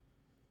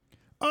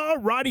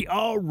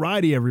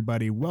Alrighty,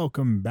 everybody.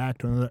 Welcome back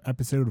to another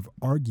episode of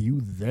Argue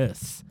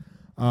This.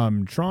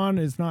 Tron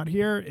is not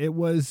here. It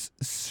was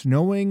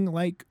snowing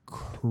like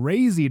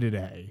crazy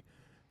today,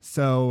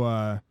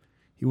 so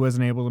he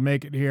wasn't able to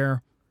make it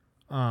here.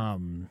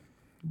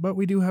 But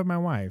we do have my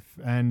wife,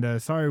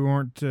 and sorry we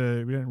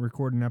didn't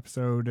record an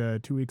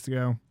episode 2 weeks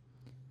ago.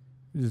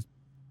 Just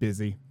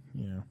busy,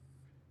 you know.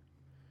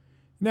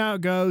 Now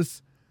it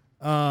goes.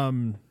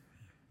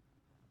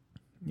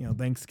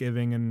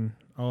 Thanksgiving and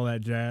all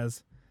that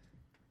jazz.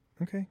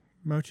 Okay,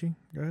 Mochi,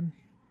 go ahead.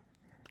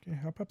 Okay,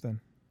 hop up then.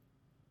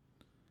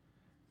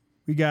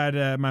 We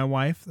got my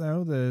wife,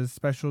 though, the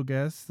special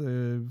guest,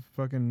 the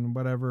fucking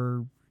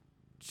whatever.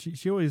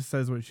 She always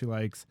says what she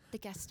likes. The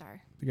guest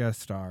star. The guest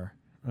star.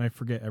 And I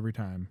forget every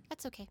time.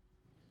 That's okay.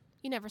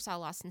 You never saw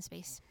Lost in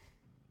Space.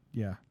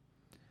 Yeah.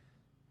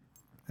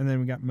 And then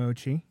we got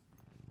Mochi.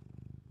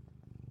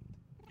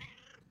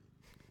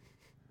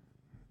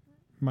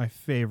 My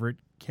favorite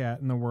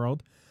cat in the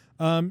world.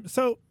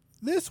 So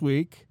this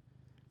week,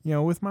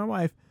 with my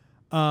wife,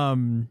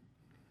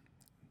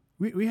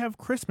 we have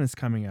Christmas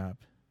coming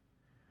up.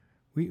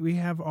 We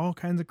have all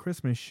kinds of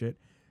Christmas shit.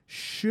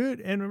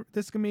 And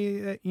this is gonna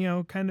be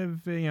kind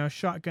of a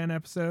shotgun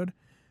episode,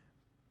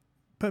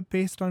 but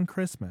based on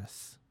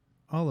Christmas,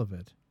 all of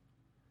it.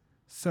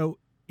 So,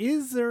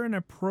 is there an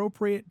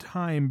appropriate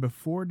time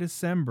before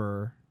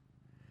December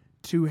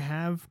to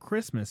have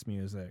Christmas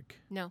music?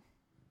 No.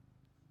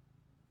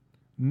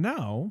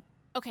 No.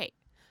 Okay.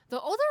 The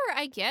older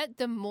I get,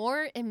 the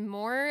more and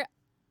more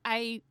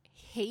I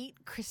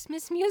hate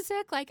Christmas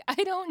music. Like, I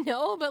don't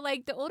know, but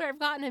like the older I've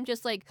gotten, I'm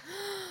just like,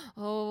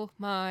 oh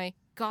my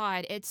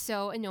God, it's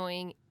so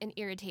annoying and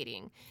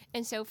irritating.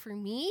 And so for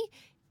me,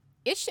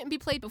 it shouldn't be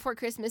played before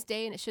Christmas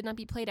Day and it should not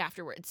be played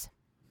afterwards.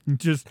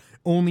 Just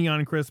only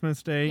on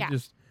Christmas Day? Yeah.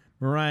 Just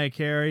Mariah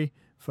Carey,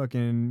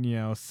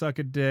 fucking, suck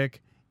a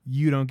dick.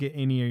 You don't get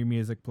any of your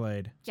music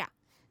played. Yeah.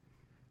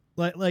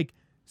 Like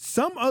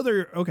some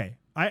other, okay,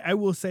 I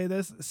will say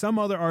this. Some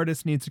other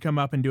artist needs to come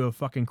up and do a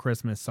fucking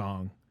Christmas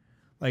song.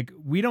 Like,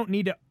 we don't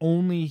need to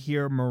only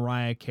hear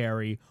Mariah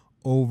Carey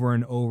over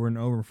and over and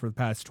over for the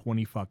past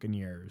 20 fucking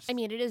years. I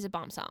mean, it is a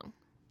bomb song.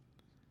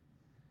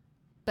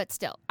 But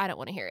still, I don't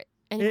want to hear it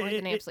any more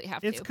than I absolutely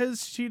have to. It's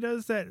because she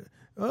does that,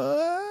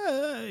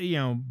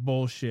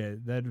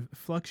 bullshit, that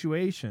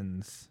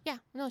fluctuations. Yeah,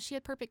 no, she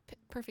had perfect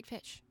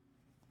pitch.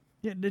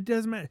 Yeah, it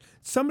doesn't matter.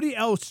 Somebody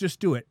else just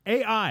do it.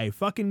 AI,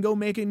 fucking go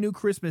make a new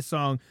Christmas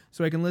song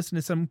so I can listen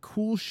to some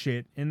cool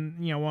shit. And,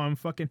 while I'm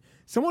fucking...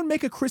 Someone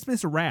make a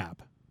Christmas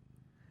rap.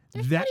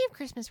 There's plenty of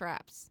Christmas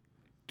raps.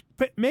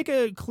 Make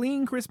a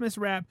clean Christmas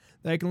rap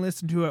that I can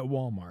listen to at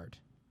Walmart.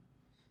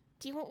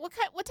 Do you want what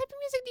type of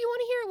music do you want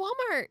to hear at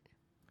Walmart?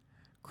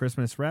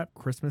 Christmas rap,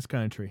 Christmas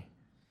country.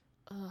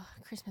 Ugh,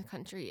 Christmas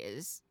country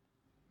is...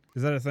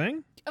 Is that a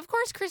thing? Of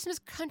course Christmas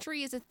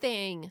country is a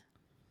thing.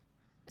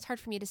 It's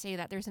hard for me to say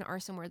that. There's an R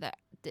somewhere that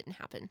didn't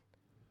happen.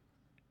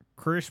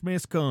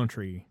 Christmas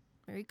country.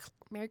 Mary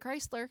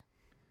Chrysler.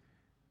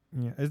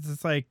 Yeah, it's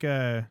just like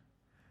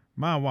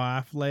my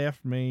wife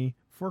left me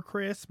for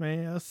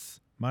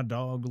Christmas. My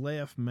dog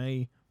left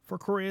me for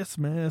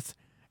Christmas.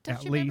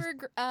 Don't you remember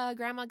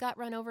Grandma got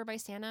run over by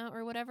Santa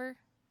or whatever?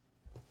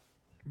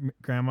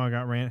 Grandma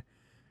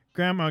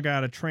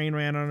got a train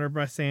ran on her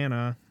by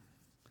Santa.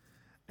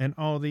 And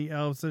all the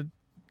elves at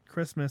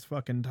Christmas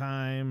fucking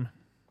time.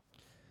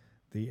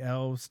 The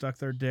elves stuck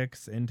their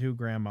dicks into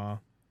Grandma.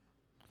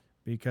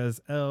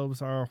 Because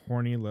elves are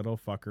horny little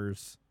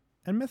fuckers.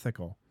 And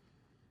mythical.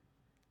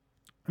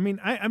 I mean,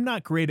 I'm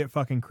not great at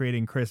fucking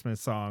creating Christmas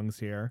songs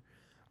here.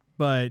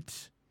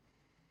 But,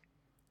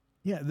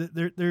 yeah,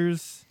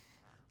 there's...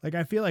 Like,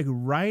 I feel like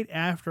right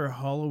after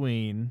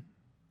Halloween,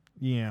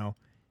 you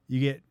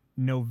get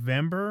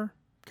November.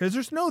 Because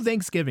there's no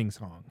Thanksgiving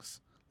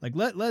songs. Like,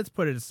 let's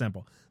put it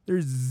simple.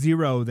 There's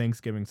 0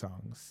 Thanksgiving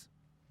songs.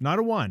 Not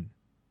a one.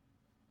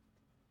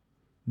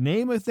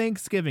 Name a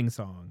Thanksgiving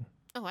song.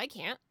 Oh, I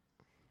can't.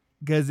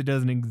 Because it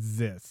doesn't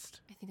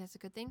exist. I think that's a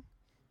good thing.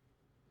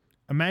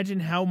 Imagine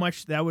how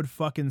much that would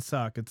fucking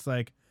suck. It's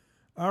like,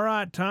 all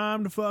right,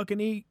 time to fucking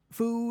eat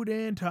food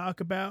and talk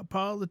about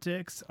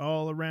politics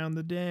all around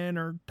the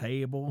dinner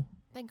table.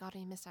 Thank God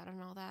I missed out on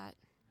all that.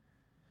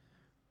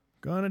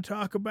 Gonna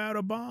talk about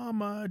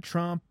Obama,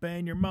 Trump,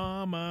 and your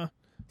mama.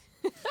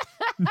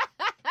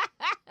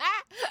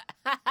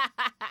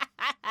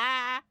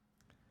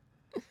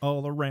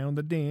 All around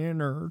the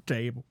dinner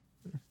table.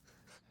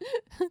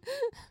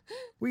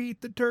 We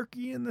eat the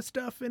turkey and the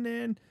stuffing,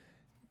 and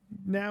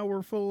now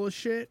we're full of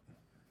shit.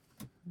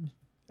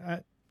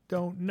 I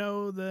don't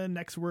know the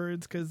next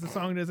words because the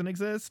song doesn't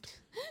exist.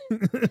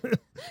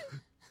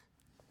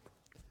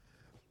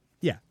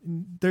 Yeah,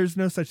 there's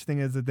no such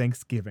thing as a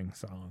Thanksgiving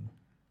song.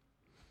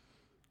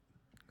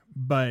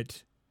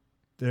 But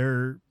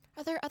are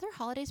there other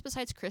holidays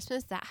besides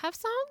Christmas that have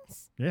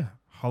songs? Yeah,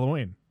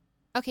 Halloween.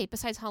 Okay,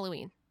 besides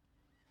Halloween.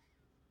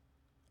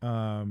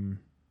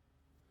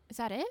 Is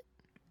that it?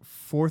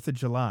 4th of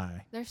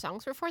July. There's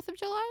songs for 4th of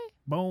July?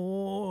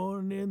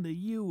 Born in the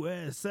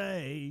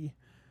USA.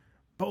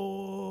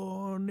 Born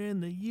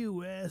in the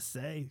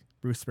USA.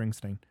 Bruce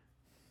Springsteen.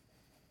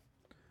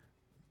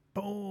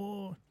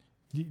 Oh,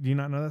 do you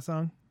not know that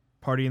song?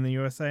 Party in the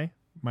USA,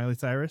 Miley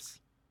Cyrus.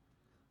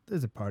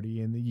 There's a party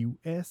in the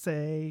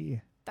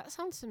USA. That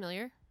sounds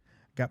familiar.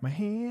 Got my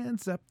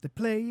hands up, they're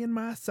playing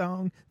my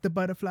song. The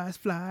butterflies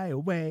fly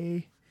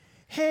away.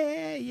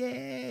 Hey,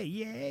 yeah,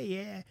 yeah,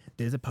 yeah.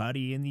 There's a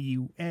party in the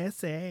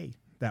USA.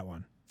 That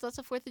one. So that's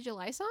a 4th of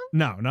July song?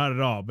 No, not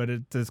at all, but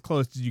it's as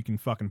close as you can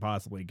fucking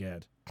possibly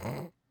get.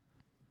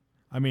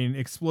 I mean,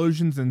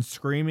 explosions and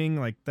screaming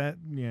like that,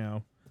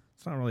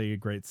 it's not really a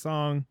great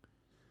song.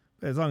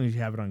 But as long as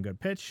you have it on good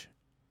pitch,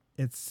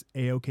 it's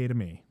A-okay to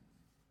me.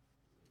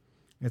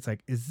 It's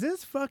like, is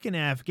this fucking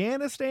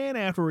Afghanistan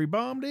after we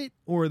bombed it,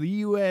 or the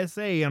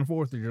USA on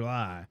 4th of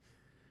July?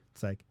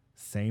 It's like,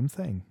 same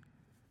thing.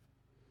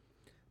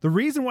 The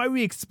reason why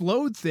we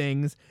explode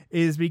things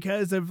is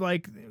because of,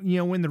 like,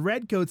 when the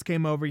redcoats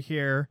came over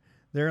here,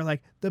 they're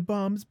like, the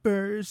bomb's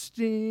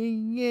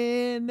bursting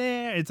in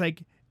there. It's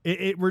like,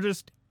 we're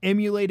just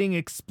emulating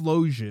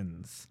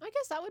explosions. I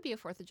guess that would be a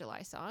 4th of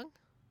July song.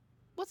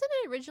 Wasn't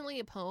it originally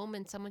a poem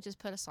and someone just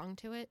put a song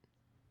to it?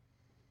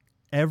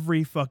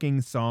 Every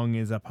fucking song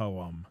is a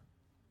poem.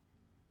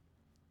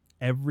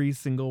 Every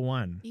single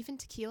one. Even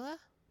Tequila?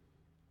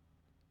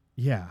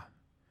 Yeah.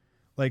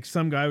 Like,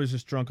 some guy was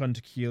just drunk on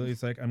tequila.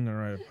 He's like, I'm going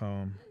to write a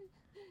poem.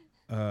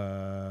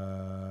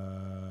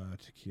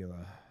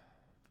 Tequila.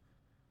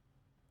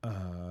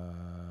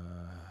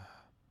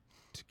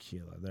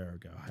 Tequila. There we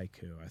go.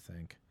 Haiku, I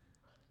think.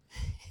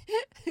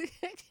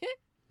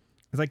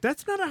 It's like,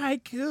 that's not a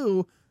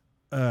haiku.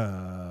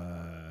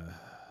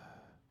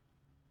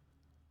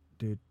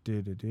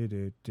 Do.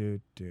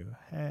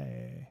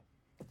 Hey.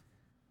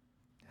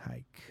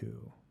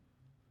 Haiku.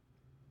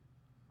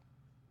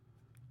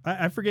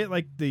 I forget,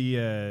 like,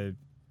 the,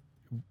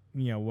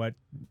 what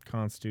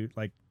constitute,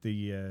 like,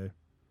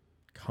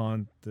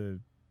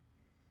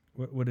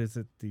 what is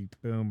it? The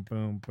boom,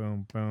 boom,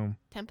 boom, boom.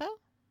 Tempo?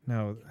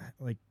 No,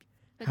 like,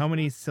 how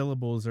many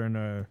syllables are in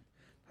a,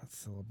 not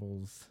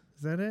syllables.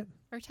 Is that it?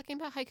 Are we talking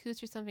about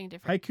haikus or something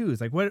different?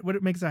 Haikus. Like,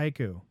 what makes a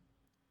haiku?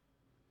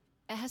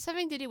 It has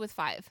something to do with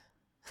 5.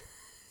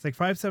 It's like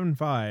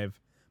 575,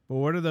 but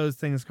what are those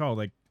things called?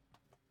 Like,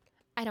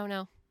 I don't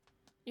know.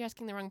 You're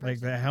asking the wrong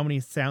person. Like, how many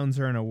sounds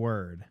are in a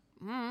word?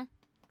 Mm.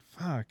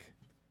 Fuck.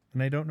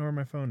 And I don't know where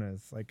my phone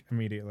is, like,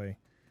 immediately.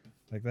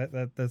 Like,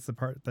 that's the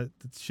part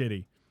that's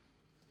shitty.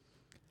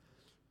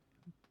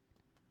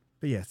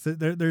 But yeah, so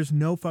there's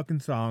no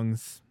fucking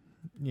songs,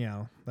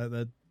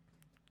 that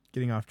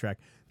getting off track.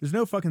 There's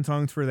no fucking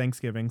songs for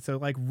Thanksgiving. So,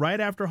 like, right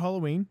after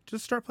Halloween,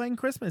 just start playing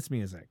Christmas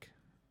music.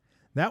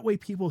 That way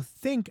people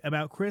think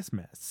about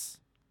Christmas.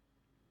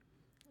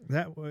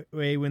 That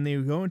way, when they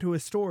go into a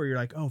store, you're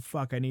like, oh,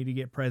 fuck, I need to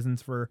get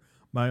presents for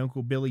my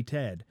Uncle Billy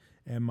Ted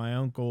and my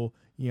Uncle,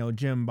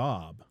 Jim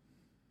Bob.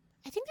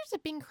 I think there's a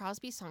Bing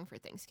Crosby song for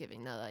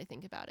Thanksgiving, now that I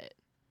think about it.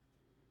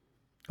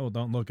 Oh,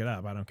 don't look it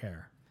up. I don't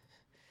care.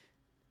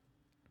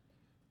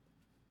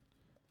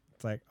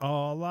 It's like,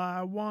 all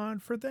I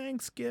want for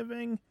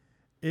Thanksgiving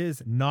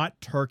is not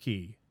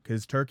turkey,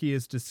 because turkey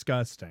is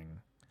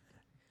disgusting.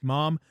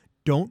 Mom,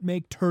 don't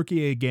make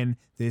turkey again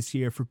this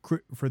year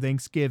for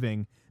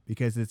Thanksgiving,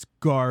 because it's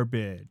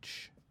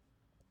garbage.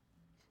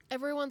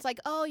 Everyone's like,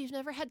 oh, you've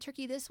never had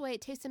turkey this way.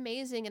 It tastes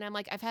amazing. And I'm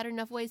like, I've had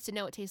enough ways to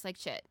know it tastes like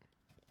shit.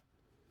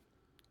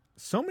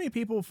 So many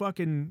people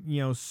fucking,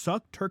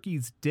 suck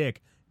turkey's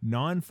dick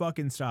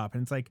non-fucking stop.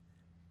 And it's like,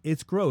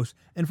 it's gross.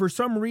 And for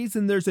some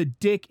reason, there's a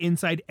dick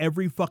inside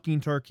every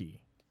fucking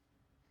turkey.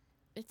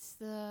 It's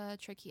the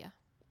trachea.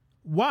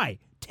 Why?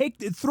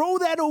 Throw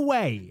that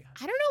away.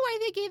 I don't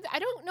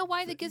know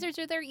why the gizzards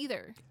are there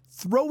either.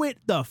 Throw it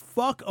the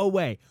fuck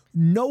away.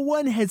 No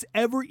one has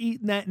ever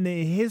eaten that in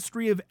the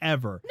history of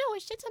ever. No, a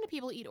shit ton of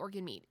people eat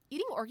organ meat.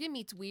 Eating organ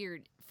meat's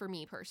weird for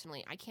me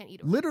personally. I can't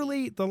eat organ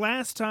Literally, meat. The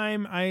last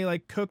time I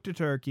cooked a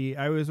turkey,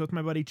 I was with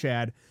my buddy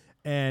Chad,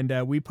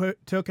 and we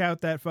took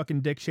out that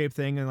fucking dick-shaped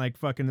thing and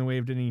fucking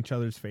waved it in each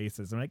other's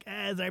faces. I'm like,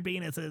 it's our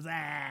penises.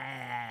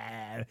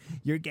 Ah,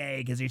 you're gay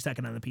because you're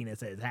sucking on the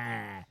penises.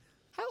 Ah.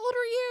 How old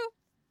are you?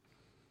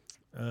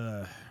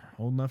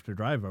 Old enough to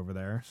drive over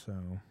there,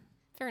 so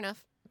Fair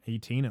enough.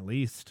 18 at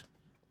least.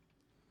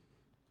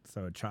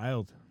 So a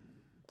child.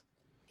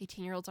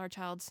 18-year-olds are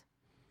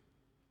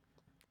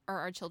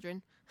our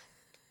children.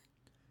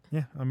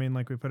 Yeah, I mean,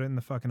 we put it in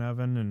the fucking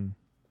oven and...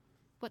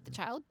 What, the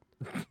child?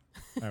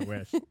 I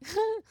wish.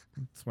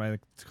 That's why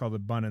it's called a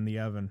bun in the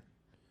oven.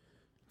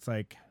 It's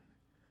like,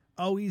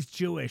 oh, he's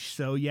Jewish,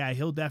 so yeah,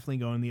 he'll definitely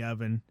go in the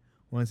oven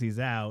once he's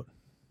out.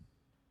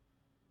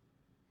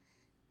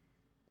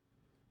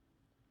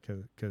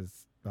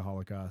 Because the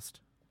Holocaust.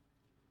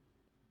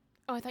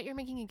 Oh, I thought you were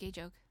making a gay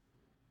joke.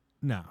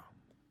 No.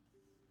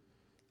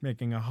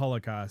 Making a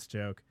Holocaust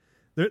joke.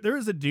 There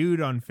was a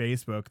dude on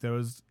Facebook that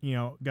was,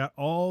 got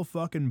all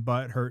fucking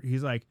butt hurt.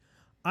 He's like,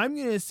 I'm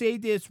going to say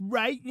this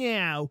right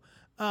now.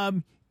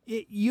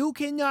 You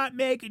cannot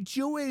make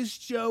Jewish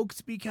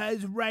jokes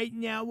because right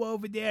now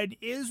over there in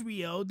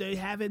Israel, they're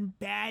having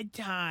bad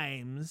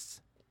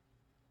times.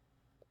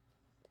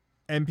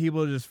 And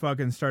people just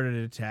fucking started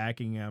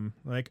attacking him.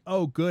 Like,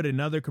 oh, good,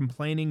 another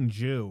complaining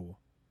Jew.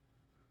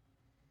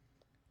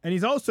 And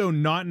he's also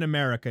not in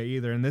America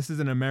either, and this is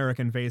an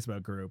American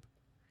Facebook group.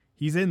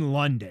 He's in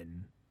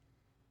London.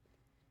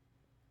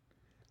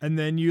 And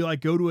then you like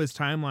go to his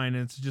timeline and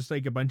it's just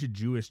like a bunch of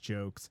Jewish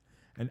jokes.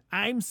 And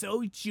I'm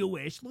so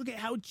Jewish. Look at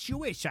how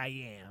Jewish I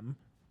am.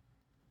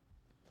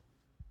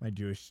 My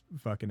Jewish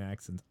fucking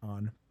accent's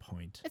on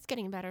point. It's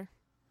getting better.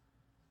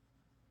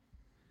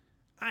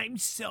 I'm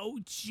so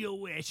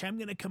Jewish. I'm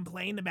going to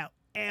complain about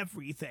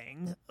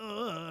everything.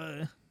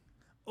 Ugh.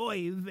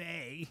 Oy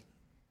vey.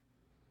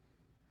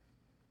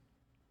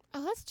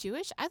 Oh, that's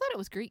Jewish? I thought it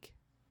was Greek.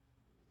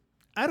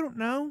 I don't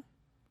know.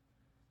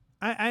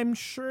 I'm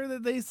sure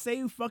that they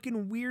say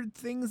fucking weird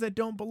things that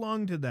don't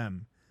belong to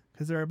them.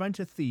 Because they're a bunch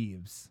of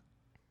thieves.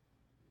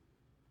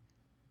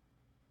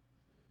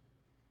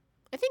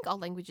 I think all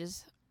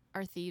languages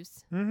are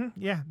thieves. Mm-hmm.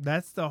 Yeah,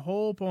 that's the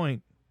whole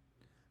point.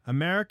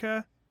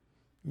 America,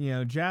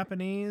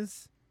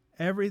 Japanese,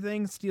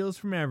 everything steals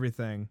from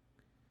everything.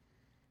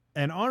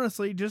 And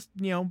honestly, just,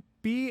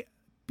 be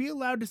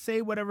allowed to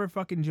say whatever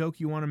fucking joke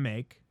you want to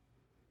make.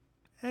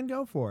 And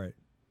go for it.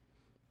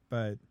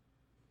 But,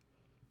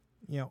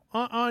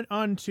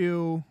 on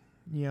to,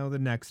 the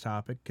next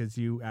topic, because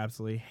you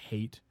absolutely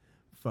hate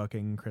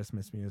fucking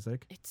Christmas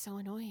music. It's so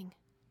annoying.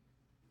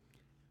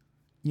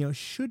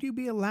 Should you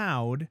be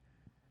allowed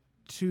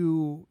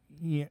to,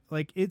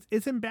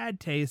 it's in bad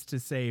taste to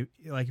say,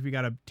 like, if you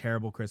got a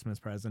terrible Christmas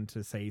present,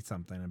 to say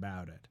something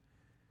about it.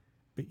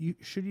 But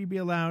should you be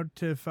allowed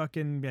to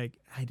fucking be like,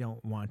 I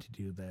don't want to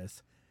do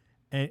this?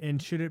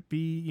 And should it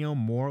be,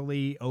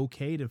 morally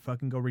okay to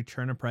fucking go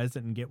return a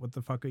present and get what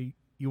the fuck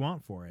you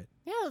want for it?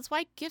 Yeah, that's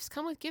why gifts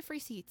come with gift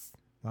receipts.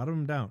 A lot of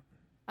them don't.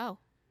 Oh,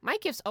 my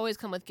gifts always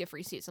come with gift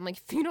receipts. I'm like,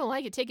 if you don't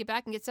like it, take it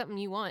back and get something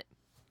you want.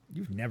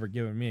 You've never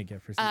given me a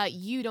gift receipt.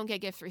 You don't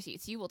get gift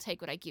receipts. You will take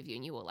what I give you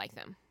and you will like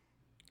them.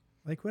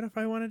 Like, what if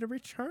I wanted to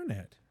return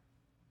it?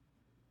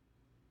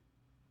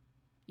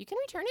 You can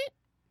return it.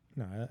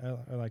 No,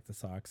 I like the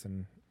socks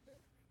and,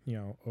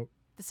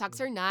 The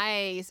socks are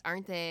nice,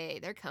 aren't they?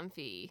 They're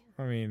comfy.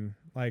 I mean,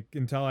 like,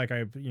 until, like,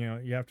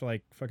 you have to,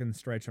 like, fucking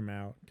stretch them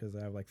out because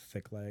I have, like,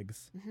 thick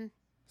legs. Mm-hmm.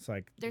 It's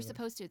like... They're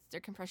supposed to. They're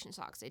compression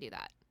socks. They do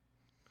that.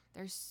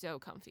 They're so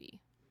comfy.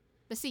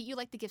 But see, you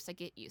like the gifts I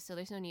get you, so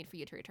there's no need for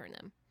you to return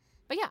them.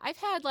 But yeah, I've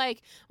had,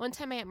 like, one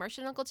time my Aunt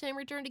Marcia and Uncle Tim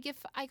returned a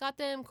gift I got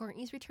them.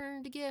 Courtney's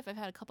returned a gift. I've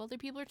had a couple other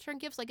people return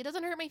gifts. Like, it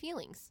doesn't hurt my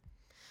feelings.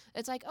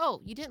 It's like,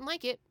 oh, you didn't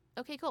like it?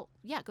 Okay, cool.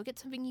 Yeah, go get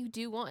something you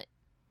do want.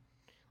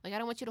 Like, I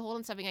don't want you to hold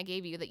on something I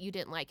gave you that you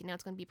didn't like, and now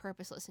it's going to be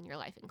purposeless in your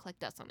life and collect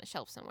dust on a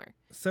shelf somewhere.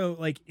 So,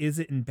 like, is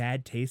it in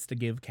bad taste to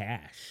give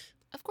cash?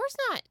 Of course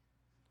not.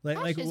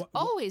 Cash is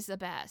always the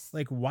best.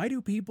 Like, why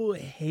do people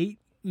hate,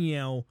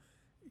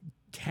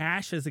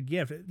 cash as a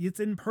gift? It's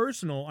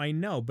impersonal, I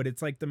know, but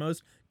it's like the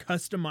most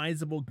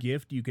customizable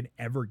gift you can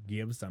ever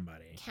give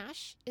somebody.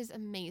 Cash is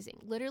amazing.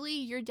 Literally,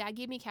 your dad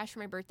gave me cash for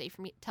my birthday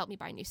to help me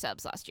buy new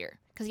subs last year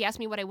because he asked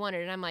me what I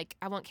wanted, and I'm like,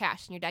 I want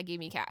cash, and your dad gave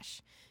me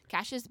cash.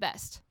 Cash is the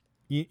best.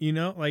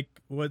 Like,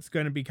 what's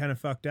going to be kind of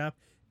fucked up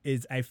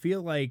is I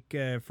feel like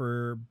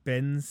for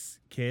Ben's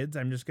kids,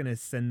 I'm just going to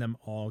send them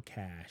all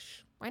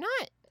cash. Why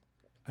not?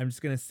 I'm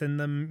just going to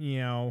send them,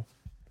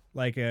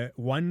 like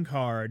one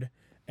card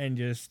and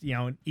just,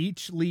 in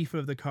each leaf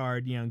of the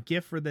card,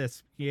 gift for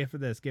this, gift for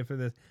this, gift for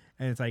this.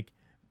 And it's like,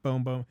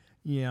 boom, boom.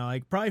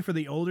 Like probably for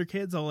the older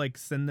kids, I'll like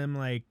send them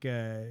like,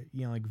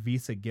 like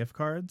Visa gift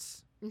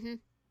cards. Mm-hmm.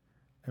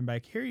 And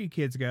like, here you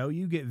kids go.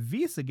 You get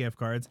Visa gift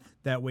cards.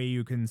 That way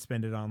you can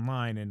spend it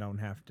online and don't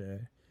have to,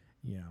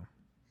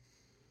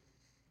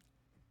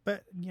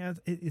 But,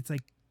 it's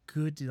like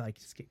good to like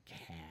just get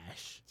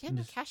cash. Yeah,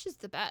 no, cash is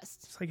the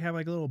best. Just like have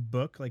like a little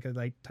book, like a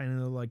like tiny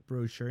little like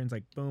brochure. And it's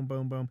like, boom,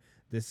 boom, boom.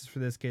 This is for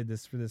this kid.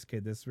 This is for this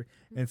kid. This is for...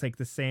 And it's like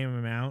the same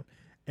amount.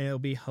 And it'll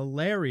be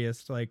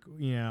hilarious to like,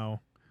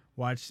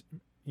 watch,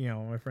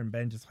 my friend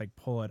Ben just like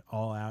pull it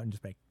all out and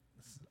just be like,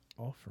 this is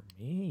all for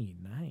me.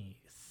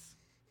 Nice.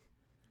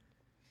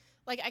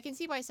 Like, I can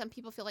see why some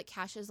people feel like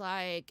cash is,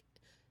 like,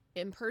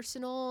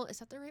 impersonal. Is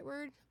that the right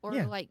word? Or,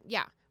 yeah. like,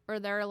 yeah. Or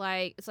they're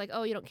like, it's like,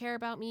 oh, you don't care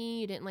about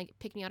me. You didn't, like,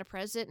 pick me out a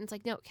present. And it's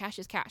like, no, cash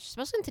is cash.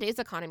 Especially in today's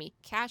economy.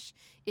 Cash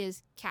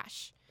is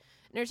cash.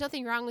 And there's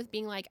nothing wrong with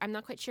being like, I'm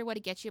not quite sure what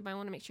to get you, but I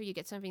want to make sure you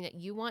get something that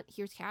you want.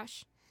 Here's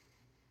cash.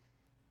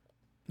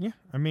 Yeah.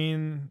 I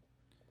mean,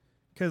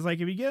 because,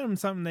 like, if you get them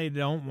something they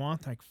don't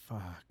want, like,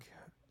 fuck.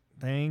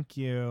 Thank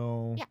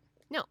you. Yeah.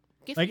 No.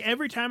 Like,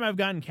 every time I've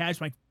gotten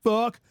cash, I'm like,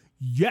 fuck.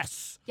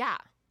 Yes. Yeah.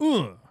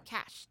 Ugh.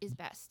 Cash is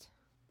best.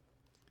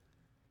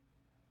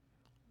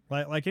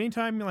 Like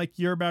anytime like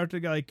you're about to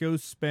like go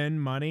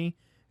spend money,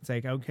 it's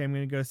like, okay, I'm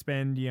gonna go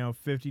spend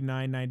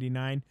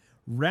 $59.99.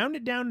 Round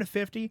it down to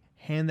 50.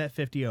 Hand that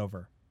 50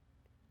 over.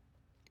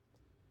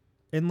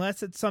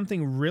 Unless it's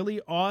something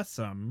really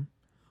awesome,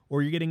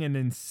 or you're getting an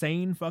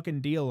insane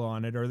fucking deal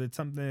on it, or that's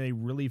something they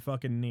really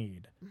fucking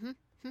need.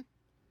 Mm-hmm.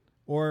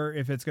 Or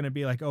if it's gonna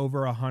be like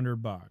over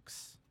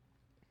 $100.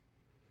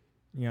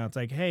 You know, it's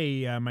like,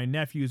 hey, my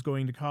nephew's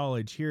going to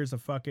college. Here's a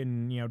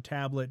fucking,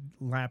 tablet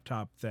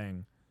laptop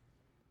thing.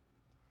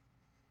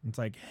 It's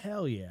like,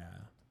 hell yeah.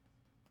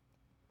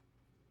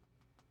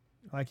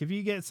 Like, if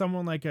you get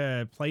someone like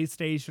a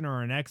PlayStation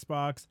or an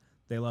Xbox,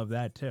 they love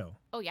that too.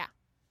 Oh yeah.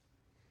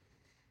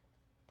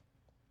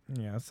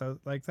 Yeah, so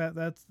like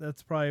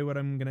that's probably what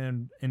I'm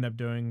gonna end up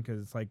doing,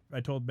 because like I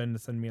told Ben to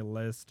send me a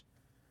list,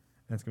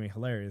 and it's gonna be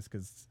hilarious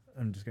because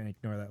I'm just gonna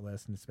ignore that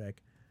list and just be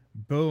like,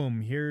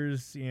 boom,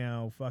 here's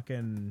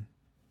fucking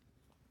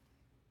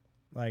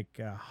like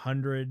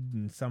 $100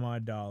 and some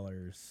odd.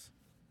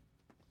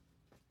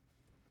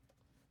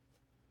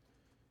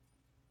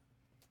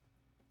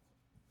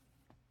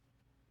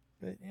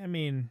 But I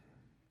mean,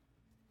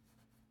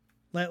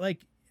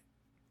 like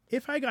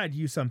if I got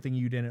you something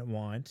you didn't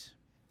want,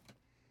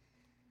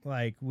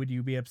 like, would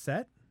you be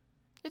upset?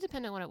 It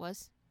depended on what it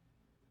was.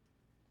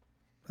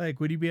 Like,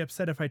 would you be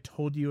upset if I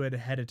told you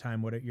ahead of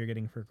time what you're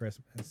getting for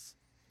Christmas?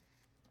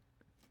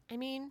 I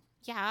mean,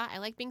 yeah, I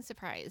like being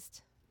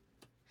surprised.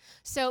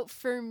 So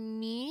for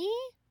me,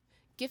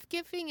 gift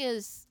giving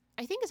is,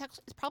 I think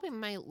it's probably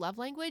my love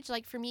language.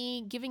 Like for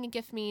me, giving a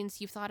gift means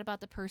you've thought about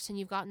the person,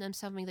 you've gotten them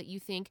something that you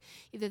think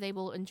either they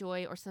will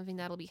enjoy or something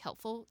that'll be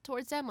helpful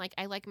towards them. Like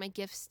I like my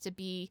gifts to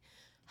be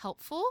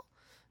helpful,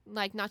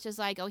 like not just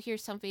like, oh,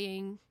 here's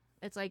something.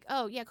 It's like,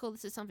 oh yeah, cool,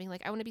 this is something.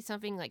 Like I want to be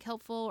something like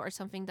helpful or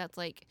something that's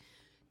like,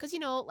 because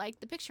like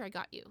the picture I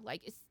got you,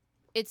 like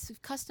it's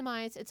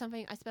customized. It's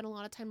something I spent a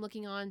lot of time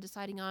looking on,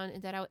 deciding on,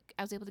 and that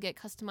I was able to get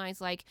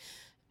customized. Like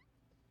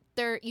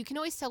you can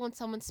always tell when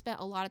someone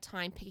spent a lot of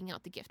time picking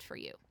out the gift for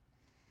you.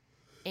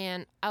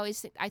 And I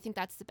think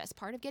that's the best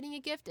part of getting a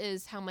gift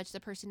is how much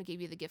the person who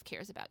gave you the gift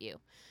cares about you.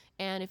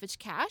 And if it's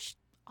cash,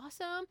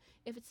 awesome.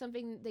 If it's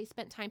something they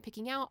spent time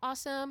picking out,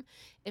 awesome.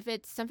 If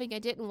it's something I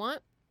didn't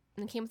want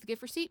and came with a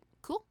gift receipt,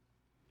 cool.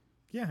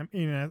 Yeah, I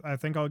mean, I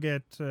think I'll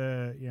get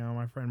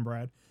my friend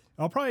Brad.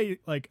 I'll probably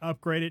like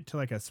upgrade it to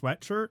like a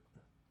sweatshirt.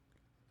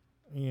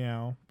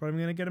 But I'm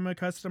gonna get him a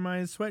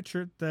customized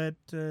sweatshirt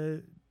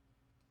that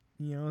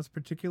is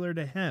particular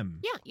to him.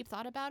 Yeah, you've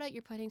thought about it,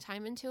 you're putting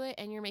time into it,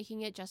 and you're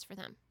making it just for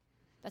them.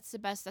 That's the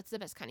best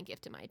kind of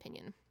gift in my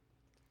opinion.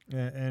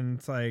 And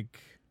it's like,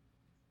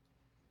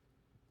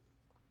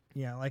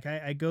 yeah, like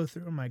I go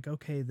through, I'm like,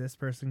 okay, this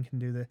person can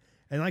do that.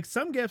 And like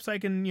some gifts I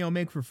can,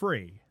 make for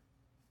free.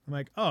 I'm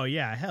like, oh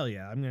yeah, hell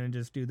yeah, I'm going to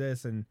just do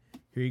this and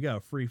here you go,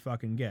 free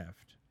fucking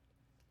gift.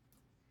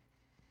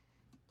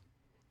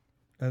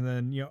 And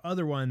then,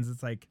 other ones,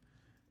 it's like,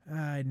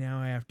 now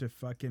I have to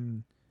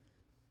fucking,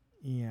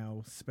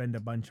 spend a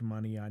bunch of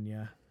money on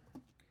you.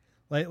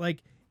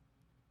 Like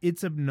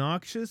it's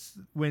obnoxious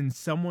when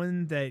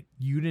someone that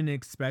you didn't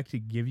expect to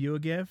give you a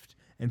gift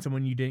and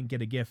someone you didn't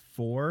get a gift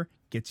for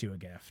gets you a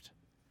gift.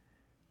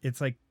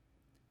 It's like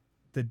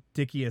the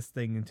dickiest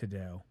thing to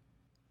do.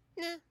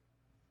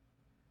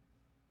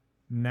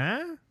 Nah?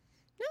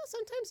 No,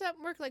 sometimes at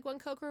work, like one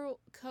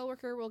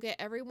coworker will get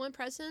everyone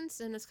presents,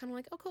 and it's kind of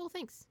like, oh, cool,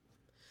 thanks.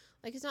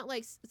 Like it's not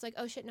like it's like,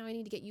 oh shit, now I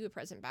need to get you a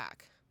present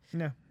back.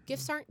 No.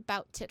 Gifts aren't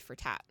about tit for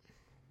tat.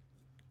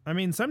 I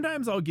mean,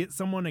 sometimes I'll get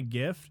someone a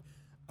gift,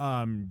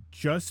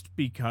 just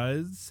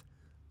because,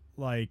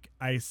 like,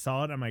 I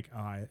saw it. I'm like,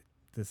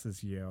 this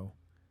is you,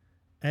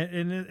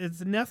 and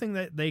it's nothing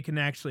that they can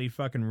actually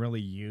fucking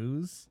really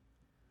use.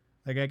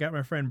 Like, I got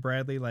my friend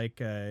Bradley like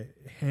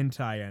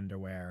hentai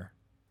underwear.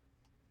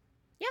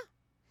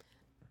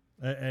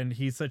 And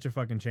he's such a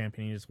fucking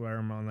champion. He just wear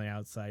them on the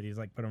outside. He's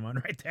like, put them on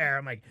right there.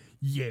 I'm like,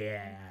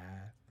 yeah,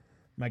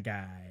 my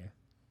guy.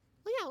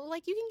 Well, yeah,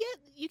 like you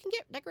can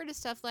get decorative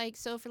stuff. Like,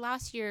 so for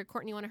last year,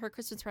 Courtney, one of her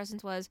Christmas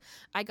presents was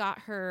I got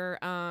her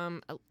I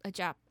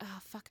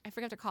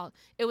forgot to call it.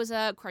 It was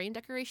a aquarium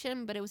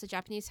decoration, but it was a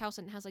Japanese house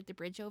and it has like the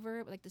bridge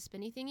over it, like the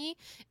spinny thingy.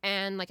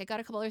 And like I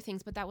got a couple other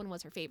things, but that one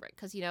was her favorite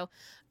because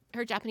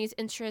her Japanese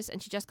interest,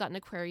 and she just got an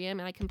aquarium,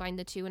 and I combined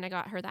the two, and I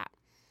got her that.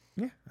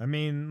 Yeah, I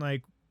mean,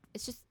 like.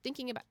 It's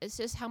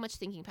just how much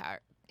thinking thought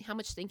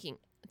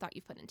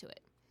you've put into it.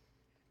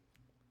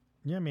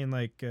 Yeah, I mean,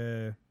 like,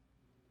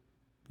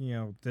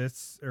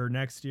 this or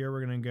next year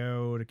we're going to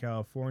go to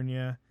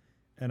California.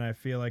 And I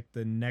feel like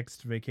the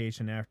next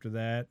vacation after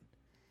that,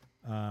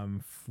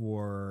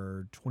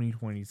 for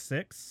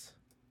 2026,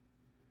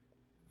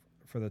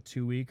 for the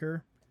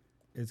 2-weeker,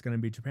 is going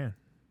to be Japan.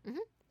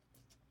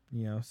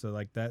 Mm-hmm. So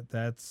like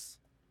that's,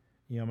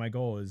 my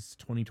goal is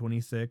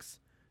 2026.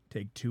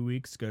 Take 2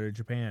 weeks, go to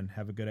Japan,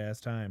 have a good ass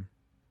time.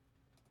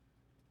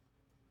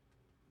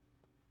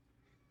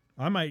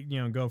 I might,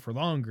 go for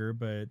longer,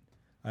 but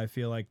I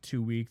feel like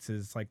 2 weeks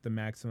is like the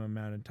maximum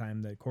amount of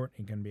time that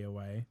Courtney can be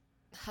away.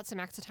 That's the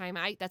max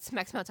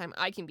amount of time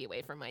I can be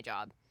away from my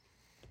job.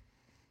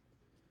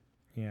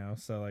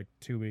 So like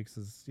 2 weeks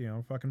is,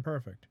 fucking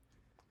perfect.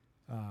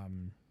 Yes.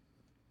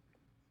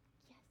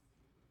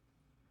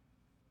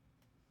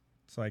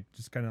 So like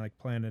just kind of like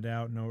plan it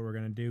out, know what we're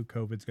gonna do.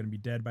 COVID's gonna be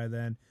dead by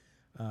then.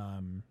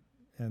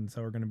 And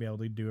so we're going to be able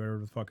to do whatever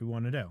the fuck we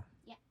want to do.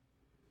 Yeah.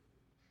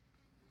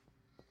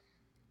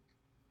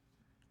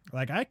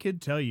 Like, I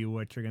could tell you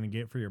what you're going to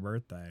get for your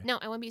birthday. No,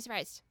 I wouldn't be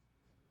surprised.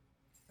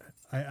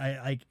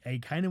 I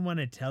kind of want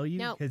to tell you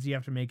No. because you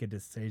have to make a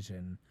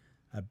decision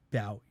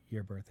about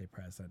your birthday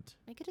present.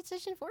 Make a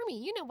decision for me.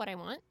 You know what I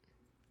want.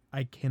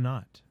 I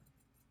cannot.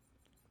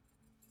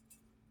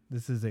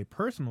 This is a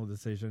personal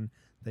decision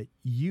that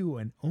you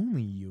and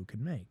only you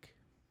can make.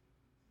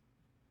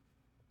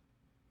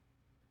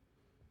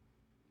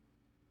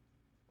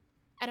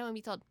 I don't want to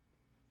be told.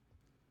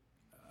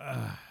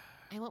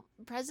 I want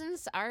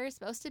presents are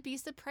supposed to be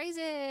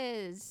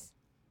surprises.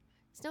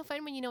 It's no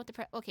fun when you know what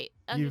the okay.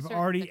 You've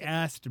already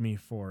asked me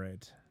for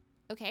it.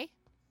 Okay.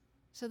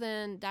 So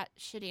then that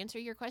should answer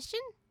your question?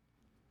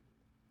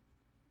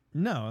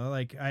 No,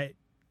 like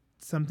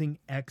something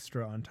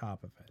extra on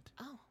top of it.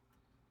 Oh.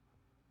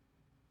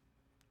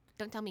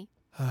 Don't tell me.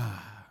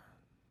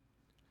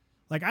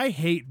 Like I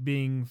hate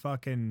being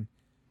fucking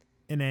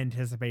in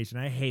anticipation.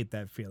 I hate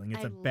that feeling.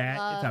 It's I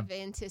love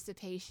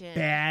anticipation.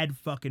 Bad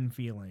fucking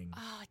feeling.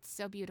 Oh, it's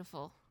so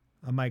beautiful.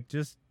 I'm like,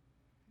 just,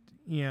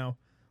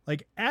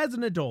 like as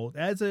an adult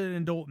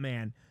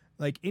man,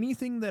 like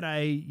anything that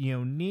I,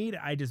 need,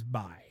 I just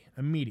buy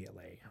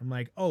immediately. I'm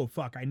like, oh,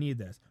 fuck, I need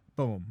this.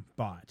 Boom,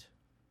 bought.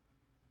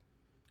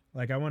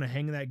 Like I want to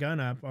hang that gun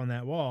up on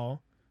that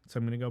wall. So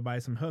I'm going to go buy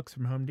some hooks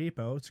from Home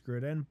Depot, screw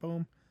it in,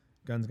 boom,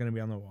 gun's going to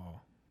be on the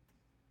wall.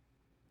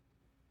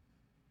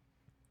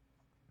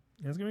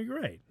 It's going to be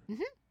great.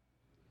 Mm-hmm.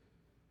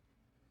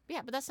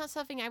 Yeah, but that's not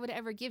something I would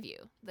ever give you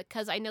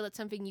because I know that's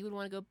something you would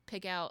want to go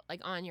pick out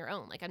like on your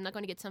own. Like I'm not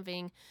going to get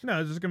something. No,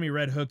 it's just going to be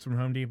red hooks from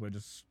Home Depot,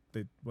 just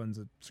the ones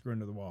that screw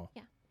into the wall.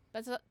 Yeah,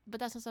 but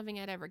that's not something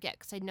I'd ever get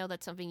because I know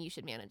that's something you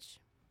should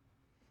manage.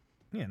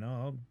 Yeah, no,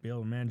 I'll be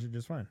able to manage it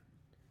just fine.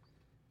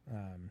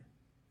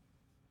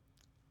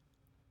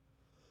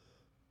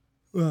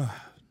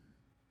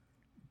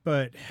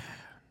 But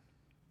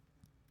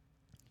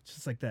it's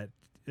just like that.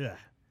 Ugh.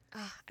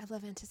 I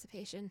love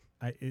anticipation.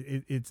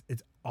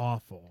 It's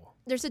awful.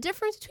 There's a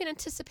difference between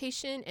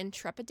anticipation and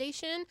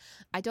trepidation.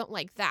 I don't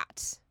like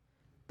that.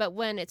 But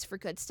when it's for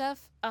good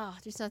stuff,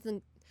 there's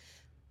nothing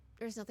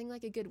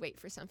like a good wait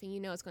for something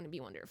you know it's going to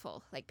be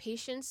wonderful. Like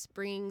patience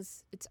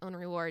brings its own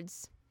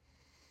rewards.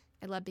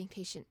 I love being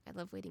patient. I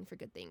love waiting for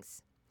good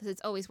things because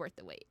it's always worth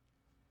the wait.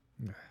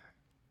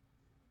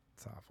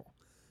 It's awful.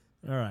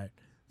 All right.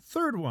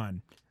 Third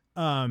one.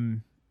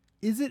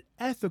 Is it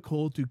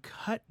ethical to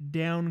cut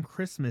down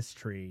Christmas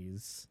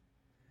trees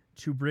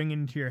to bring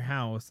into your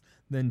house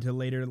than to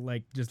later,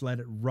 like, just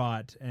let it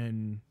rot?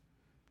 And,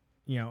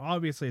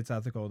 obviously it's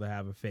ethical to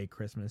have a fake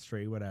Christmas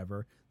tree,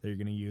 whatever, that you're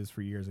going to use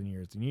for years and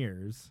years and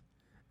years.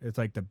 It's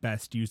like the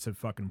best use of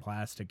fucking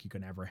plastic you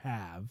can ever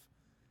have.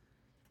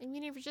 I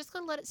mean, if you're just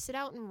going to let it sit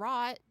out and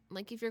rot,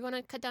 like, if you're going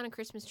to cut down a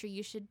Christmas tree,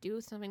 you should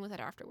do something with it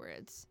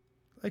afterwards.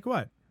 Like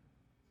what?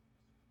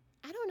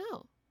 I don't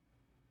know.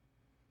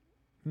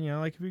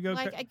 Like if you go...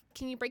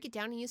 can you break it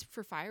down and use it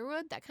for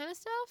firewood? That kind of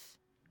stuff?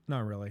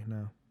 Not really,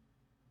 no.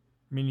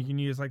 I mean, you can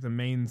use, like, the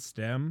main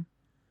stem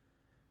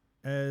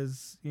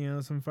as,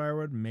 some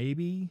firewood,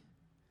 maybe.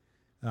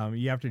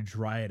 You have to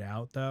dry it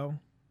out, though.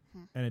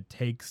 And it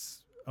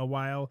takes a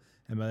while.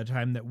 And by the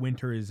time that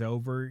winter is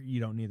over,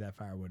 you don't need that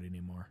firewood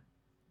anymore.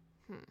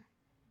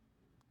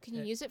 Can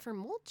you use it for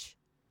mulch?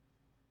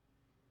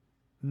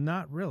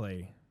 Not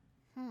really.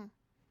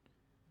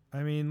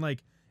 I mean,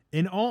 like,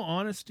 in all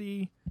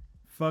honesty...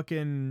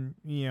 fucking,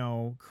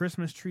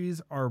 Christmas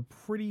trees are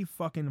pretty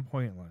fucking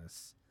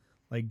pointless.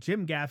 Like,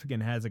 Jim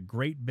Gaffigan has a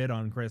great bit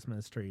on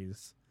Christmas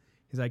trees.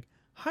 He's like,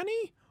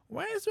 honey,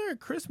 why is there a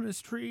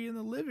Christmas tree in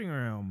the living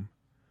room?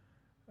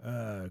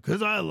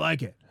 'Cause I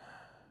like it.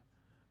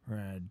 We're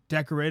gonna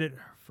decorate it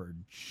for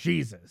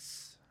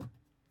Jesus.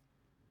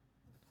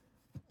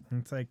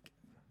 And it's like,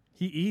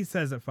 he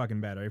says it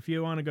fucking better. If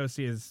you want to go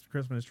see his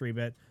Christmas tree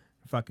bit,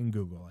 fucking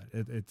Google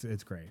it.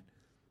 It's great.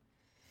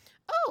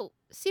 Oh,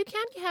 so you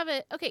can have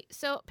it. Okay,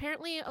 so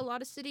apparently a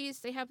lot of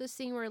cities, they have this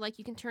thing where like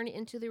you can turn it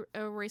into the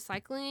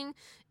recycling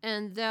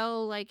and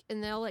they'll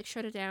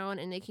shut it down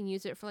and they can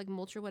use it for like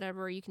mulch or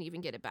whatever. Or you can even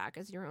get it back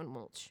as your own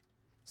mulch.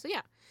 So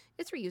yeah,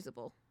 it's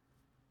reusable.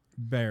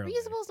 Barely.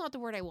 Reusable is not the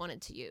word I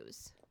wanted to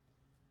use.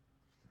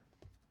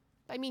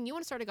 I mean, you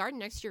want to start a garden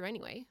next year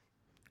anyway.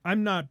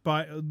 I'm not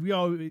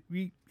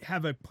we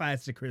have a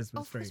plastic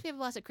Christmas tree. Of course we have a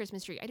plastic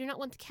Christmas tree. I do not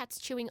want the cats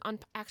chewing on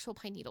actual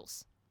pine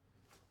needles.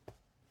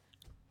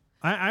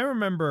 I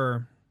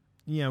remember,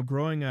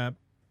 growing up,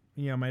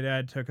 my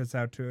dad took us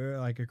out to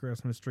like a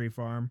Christmas tree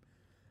farm,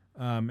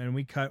 and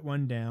we cut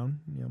one down,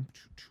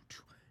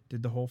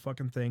 did the whole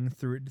fucking thing,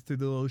 threw it through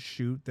the little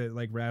chute that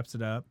like wraps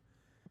it up,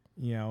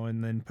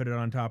 and then put it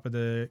on top of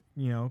the,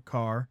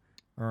 car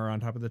or on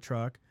top of the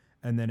truck,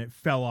 and then it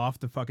fell off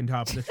the fucking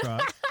top of the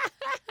truck.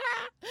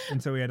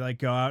 And so we had to like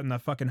go out in the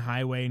fucking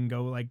highway and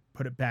go like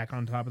put it back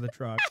on top of the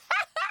truck.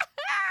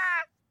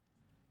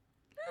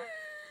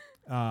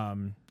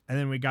 And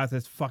then we got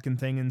this fucking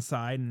thing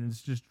inside, and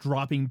it's just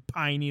dropping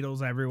pine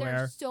needles everywhere.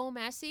 They're so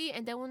messy.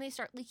 And then when they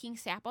start leaking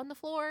sap on the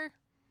floor,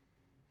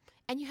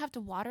 and you have to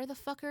water the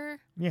fucker.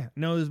 Yeah,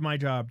 no, it was my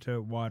job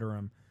to water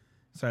them.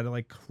 So I had to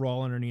like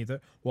crawl underneath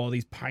it while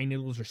these pine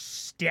needles are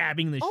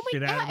stabbing the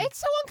shit out of me. It's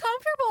so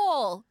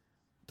uncomfortable.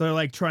 They're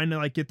like trying to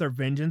like get their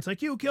vengeance.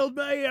 Like, you killed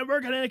me and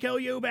we're going to kill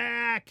you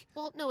back.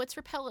 Well, no, it's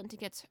repellent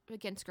against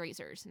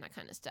grazers and that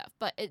kind of stuff,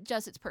 but it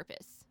does its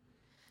purpose.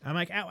 I'm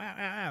like, ow, ow,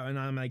 ow, ow. And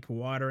I'm like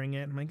watering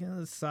it. I'm like, oh,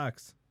 this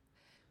sucks.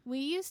 We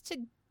used to,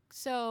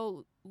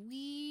 so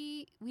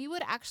we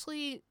would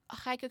actually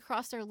hike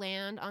across their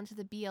land onto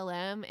the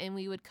BLM, and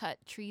we would cut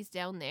trees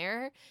down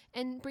there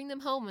and bring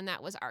them home, and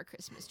that was our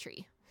Christmas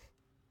tree.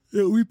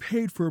 Yeah, we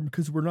paid for them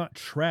because we're not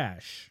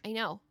trash. I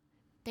know.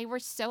 They were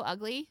so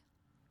ugly.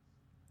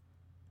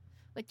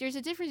 Like, there's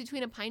a difference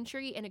between a pine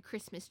tree and a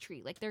Christmas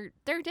tree. Like,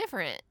 they're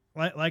different.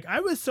 Like I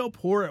was so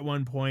poor at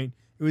one point,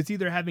 it was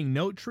either having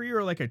no tree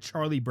or like a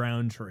Charlie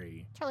Brown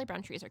tree. Charlie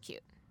Brown trees are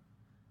cute.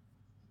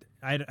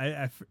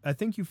 I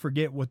think you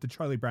forget what the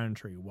Charlie Brown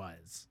tree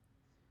was.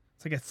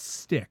 It's like a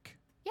stick.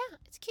 Yeah,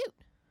 it's cute.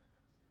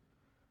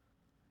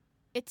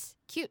 It's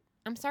cute.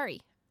 I'm sorry.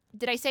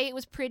 Did I say it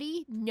was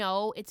pretty?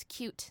 No, it's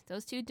cute.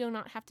 Those two do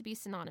not have to be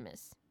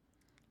synonymous.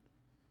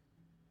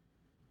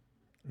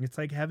 It's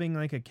like having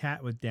like a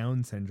cat with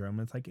Down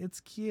syndrome. It's like, it's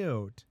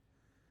cute.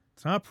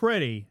 It's not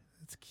pretty.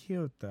 It's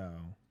cute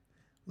though.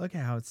 Look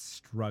at how it's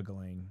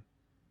struggling.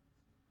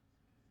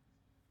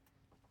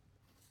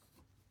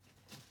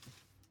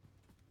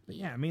 But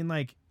yeah, I mean,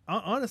 like,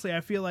 honestly, I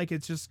feel like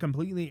it's just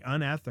completely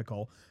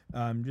unethical.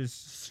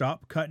 Just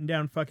stop cutting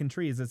down fucking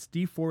trees. It's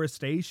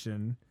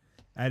deforestation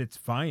at its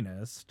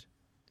finest.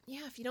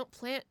 Yeah, if you don't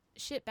plant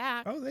shit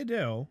back. Oh, they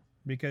do.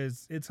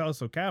 Because it's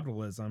also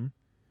capitalism.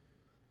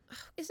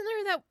 Isn't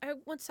there that I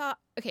once saw?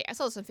 Okay, I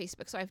saw this on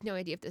Facebook, so I have no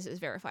idea if this is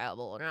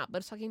verifiable or not. But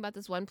it's talking about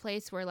this one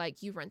place where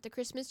like you rent the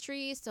Christmas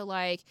tree, so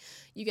like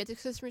you get the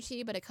Christmas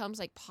tree, but it comes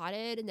like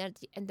potted,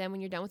 and then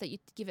when you're done with it, you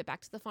give it back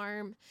to the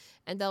farm,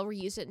 and they'll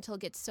reuse it until it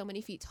gets so many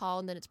feet tall,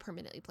 and then it's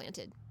permanently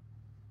planted.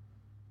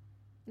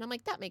 And I'm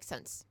like, that makes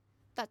sense.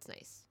 That's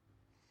nice.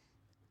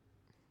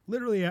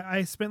 Literally,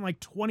 I spent like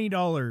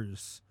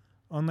 $20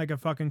 on like a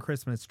fucking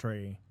Christmas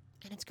tree.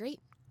 And it's great.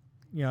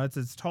 You know, it's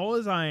as tall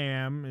as I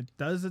am. It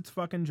does its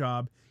fucking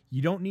job.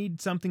 You don't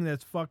need something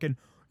that's fucking,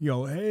 you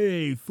know,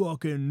 hey,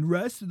 fucking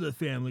rest of the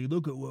family,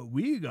 look at what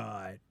we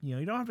got. You know,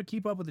 you don't have to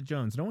keep up with the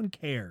Jones. No one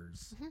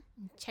cares.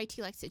 Mm-hmm. Chai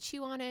tea likes to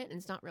chew on it, and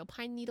it's not real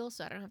pine needles,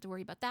 so I don't have to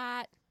worry about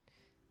that.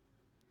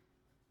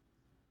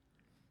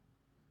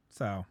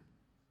 So,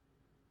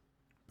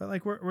 but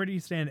like, where do you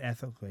stand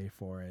ethically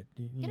for it?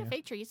 Get a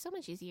fake tree. It's so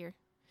much easier.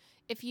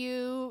 If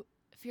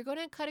you're going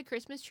to cut a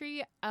Christmas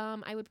tree,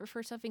 I would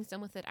prefer something's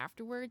done with it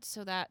afterwards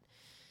so that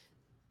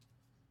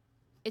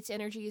its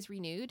energy is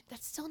renewed.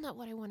 That's still not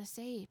what I want to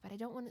say, but I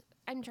don't want to.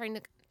 I'm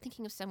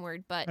thinking of some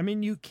word, but I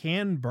mean, you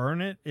can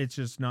burn it. It's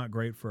just not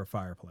great for a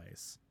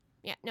fireplace.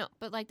 yeah, no.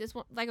 But like this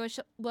one, like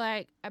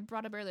I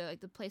brought up earlier,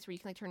 like the place where you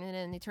can like turn it in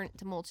and they turn it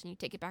to mulch and you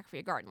take it back for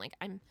your garden. Like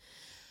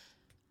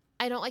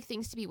I don't like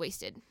things to be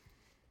wasted.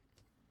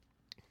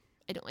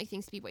 I don't like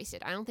things to be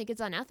wasted. I don't think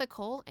it's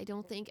unethical. I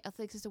don't think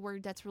ethics is a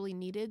word that's really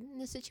needed in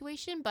this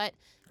situation, but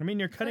I mean,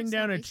 you're cutting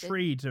down a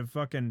tree to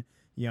fucking,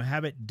 you know,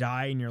 have it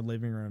die in your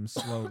living room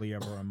slowly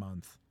over a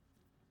month.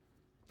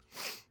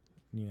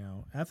 You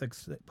know,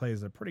 ethics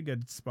plays a pretty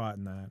good spot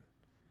in that.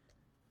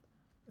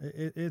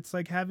 It's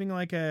like having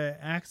like a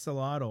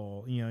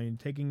axolotl, you know, and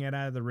taking it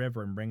out of the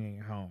river and bringing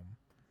it home.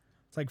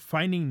 It's like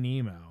Finding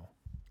Nemo.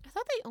 I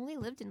thought they only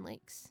lived in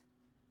lakes.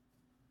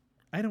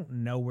 I don't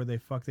know where they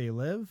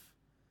live.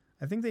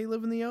 I think they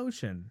live in the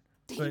ocean.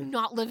 They do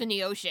not live in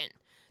the ocean.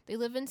 They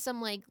live in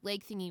some like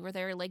lake thingy where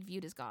they're like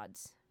viewed as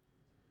gods.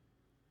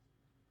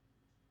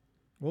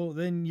 Well,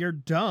 then you're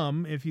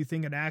dumb if you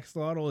think an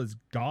axolotl is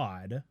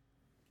God.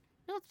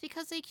 No, it's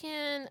because they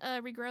can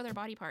regrow their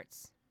body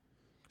parts.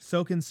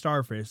 So can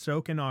starfish.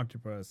 So can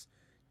octopus.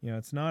 You know,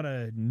 it's not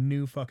a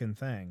new fucking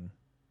thing.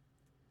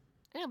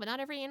 I know, but not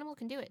every animal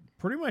can do it.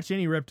 Pretty much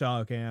any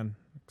reptile can,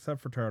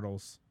 except for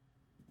turtles.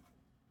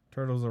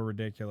 Turtles are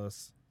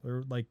ridiculous.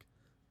 They're like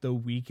the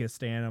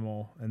weakest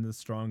animal and the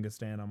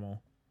strongest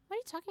animal. What are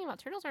you talking about?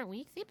 Turtles aren't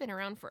weak. They've been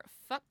around for a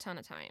fuck ton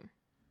of time.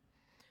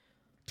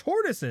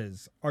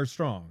 Tortoises are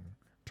strong.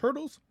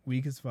 Turtles,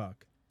 weak as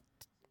fuck.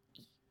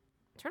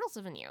 Turtles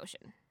live in the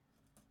ocean.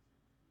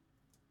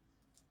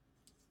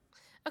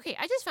 Okay,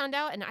 I just found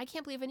out, and I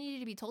can't believe I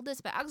needed to be told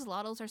this, but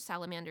axolotls are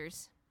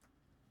salamanders.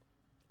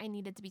 I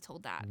needed to be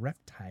told that.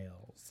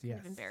 Reptiles, yes. Kind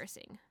of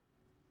embarrassing.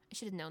 I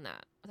should have known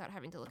that without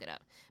having to look it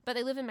up. But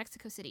they live in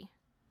Mexico City.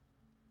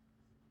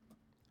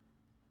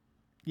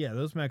 Yeah,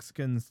 those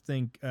Mexicans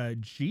think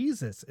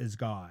Jesus is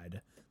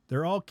God.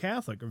 They're all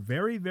Catholic,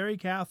 very, very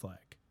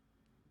Catholic.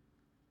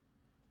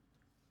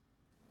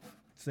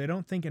 So they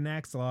don't think an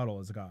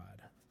axolotl is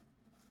God.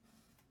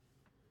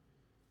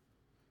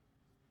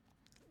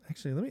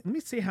 Actually, let me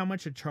see how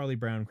much a Charlie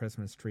Brown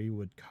Christmas tree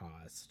would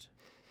cost.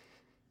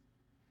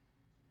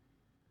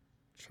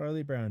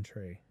 Charlie Brown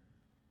tree.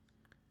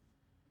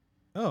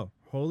 Oh,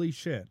 holy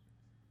shit.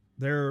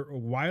 They're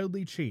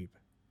wildly cheap.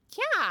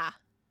 Yeah.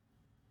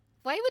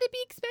 Why would it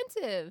be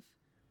expensive?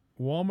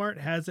 Walmart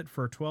has it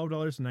for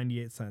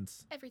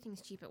 $12.98.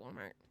 Everything's cheap at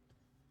Walmart.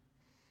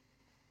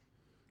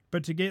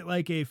 But to get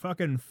like a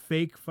fucking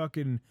fake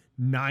fucking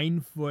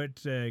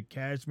 9-foot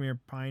cashmere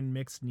pine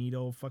mixed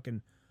needle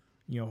fucking,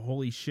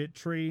 holy shit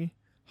tree,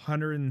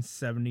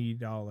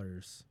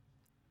 $170.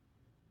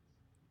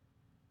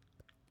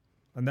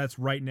 And that's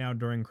right now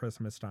during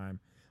Christmas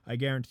time. I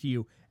guarantee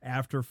you,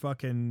 after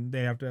fucking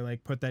they have to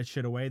like put that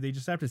shit away, they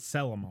just have to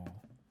sell them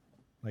all.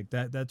 Like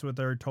that's what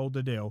they're told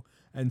to do.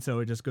 And so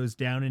it just goes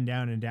down and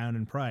down and down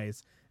in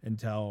price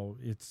until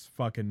it's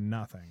fucking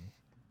nothing.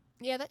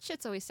 Yeah, that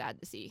shit's always sad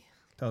to see.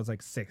 Until it's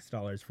like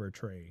 $6 for a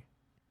tree.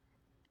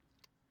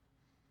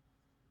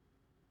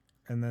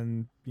 And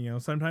then,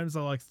 sometimes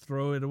they'll like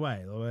throw it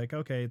away. They're like,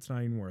 okay, it's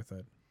not even worth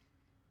it.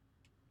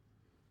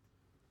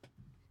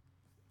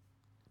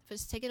 If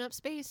it's taking up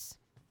space.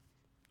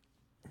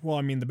 Well,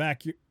 I mean, the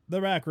back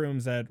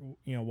rooms at,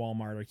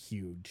 Walmart are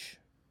huge.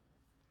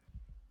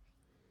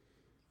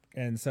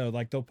 And so,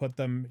 like, they'll put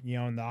them,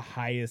 in the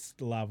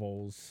highest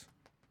levels.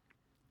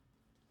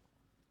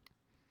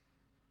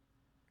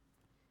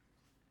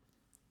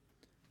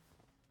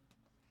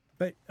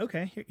 But,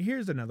 okay,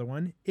 here's another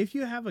one. If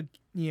you have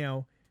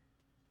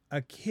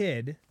a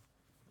kid,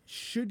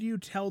 should you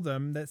tell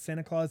them that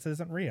Santa Claus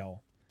isn't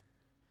real?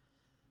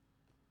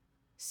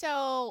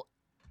 So,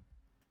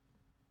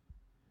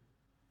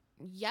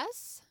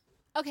 yes.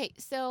 Okay,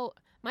 so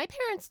my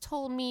parents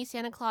told me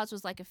Santa Claus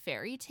was like a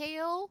fairy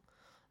tale.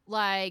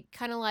 Like,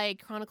 kind of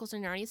like Chronicles of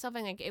Narnia,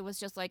 something like it was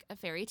just like a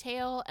fairy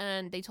tale.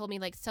 And they told me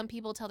like some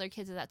people tell their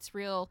kids that that's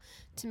real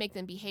to make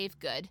them behave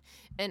good.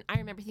 And I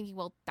remember thinking,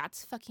 well,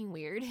 that's fucking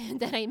weird. And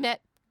then I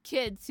met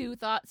kids who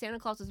thought Santa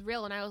Claus was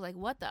real. And I was like,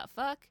 what the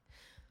fuck?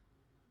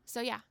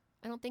 So yeah,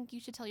 I don't think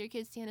you should tell your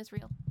kids Santa's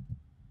real.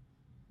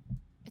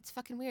 It's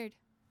fucking weird.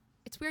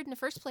 It's weird in the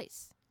first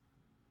place.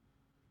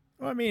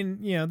 Well, I mean,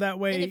 that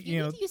way, and if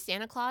you need to use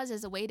Santa Claus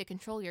as a way to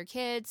control your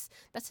kids,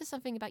 that says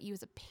something about you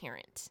as a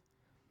parent.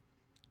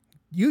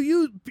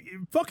 You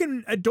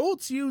fucking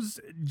adults use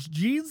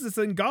Jesus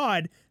and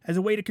God as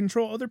a way to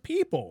control other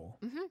people.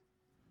 Mm-hmm.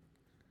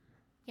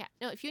 Yeah.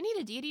 No, if you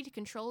need a deity to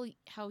control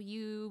how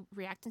you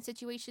react in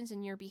situations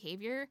and your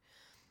behavior,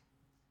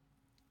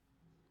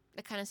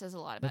 that kind of says a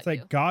lot about you. It's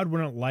like God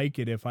wouldn't like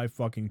it if I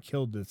fucking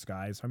killed this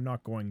guy, so I'm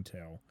not going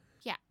to.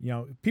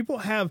 Yeah. People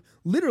have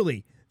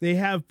they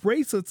have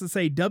bracelets that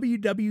say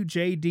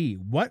WWJD.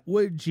 What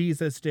would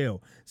Jesus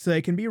do? So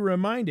they can be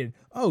reminded,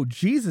 oh,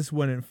 Jesus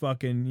wouldn't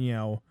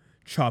fucking,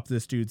 chop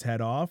this dude's head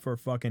off or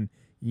fucking,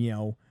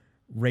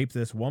 rape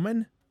this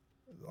woman.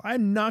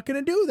 I'm not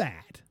going to do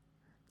that.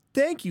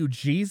 Thank you,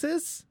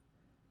 Jesus.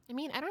 I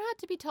mean, I don't have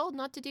to be told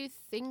not to do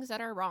things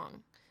that are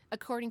wrong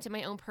according to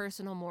my own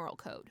personal moral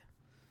code.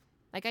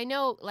 I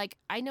know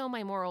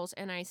my morals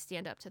and I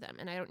stand up to them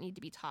and I don't need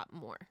to be taught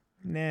more.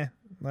 Nah,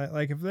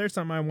 like if there's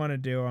something I want to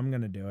do, I'm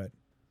going to do it.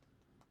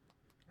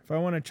 If I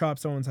want to chop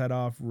someone's head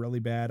off really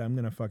bad, I'm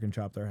going to fucking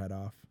chop their head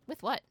off.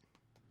 With what?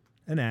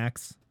 An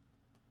axe.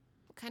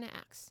 What kind of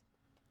axe?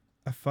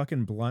 A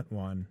fucking blunt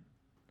one.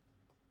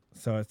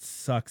 So it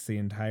sucks the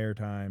entire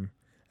time.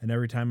 And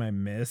every time I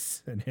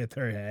miss and hit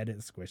their head,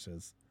 it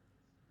squishes.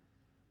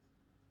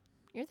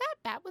 You're that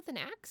bad with an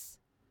axe?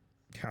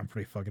 I'm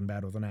pretty fucking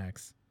bad with an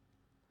axe.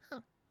 Huh.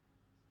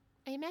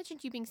 I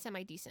imagined you being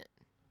semi-decent.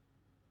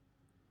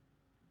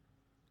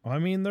 I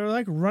mean, they're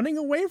like running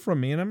away from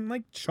me, and I'm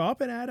like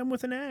chopping at them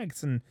with an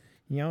axe and,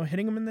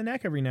 hitting them in the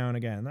neck every now and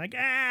again. Like,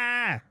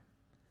 ah!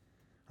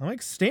 I'm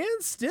like,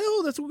 stand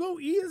still. This will go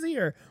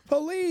easier.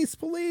 Police,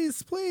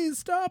 please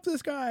stop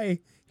this guy.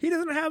 He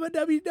doesn't have a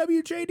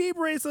WWJD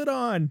bracelet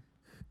on.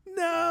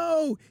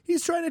 No!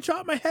 He's trying to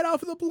chop my head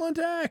off with a blunt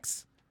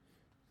axe.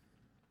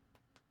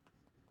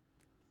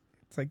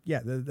 It's like, yeah,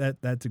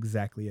 that's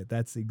exactly it.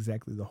 That's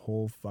exactly the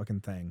whole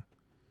fucking thing.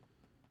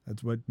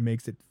 That's what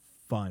makes it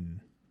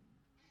fun.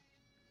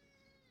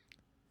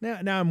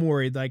 Now I'm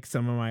worried, like,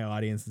 some of my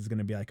audience is going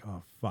to be like,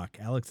 oh, fuck,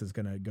 Alex is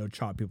going to go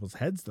chop people's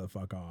heads the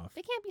fuck off.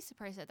 They can't be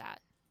surprised at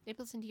that. They've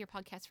listened to your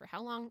podcast for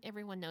how long?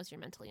 Everyone knows you're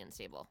mentally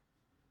unstable.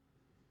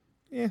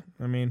 Yeah,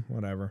 I mean,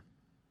 whatever.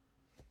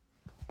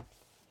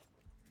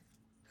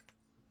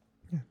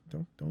 Yeah,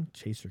 don't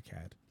chase your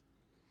cat.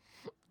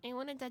 I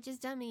want to touch his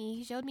dummy.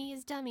 He showed me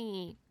his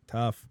dummy.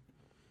 Tough.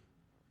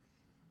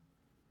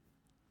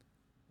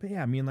 But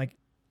yeah, I mean, like,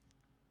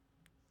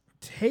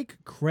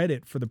 take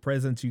credit for the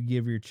presents you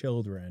give your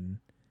children,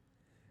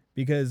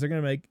 because they're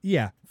going to be like,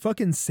 yeah,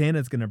 fucking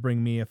Santa's going to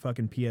bring me a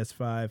fucking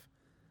PS5.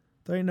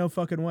 There ain't no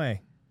fucking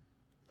way.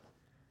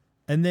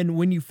 And then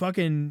when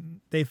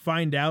they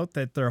find out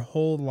that their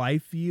whole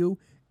life view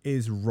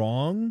is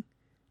wrong,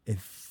 it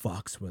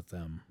fucks with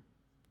them.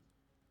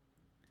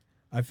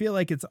 I feel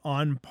like it's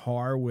on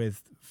par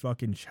with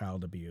fucking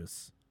child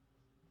abuse.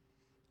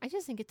 I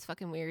just think it's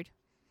fucking weird.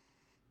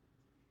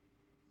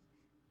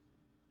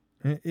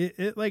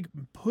 It like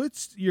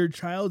puts your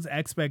child's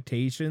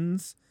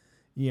expectations,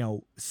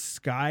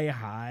 sky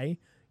high.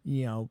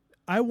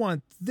 I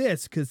want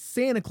this because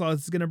Santa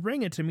Claus is going to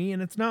bring it to me,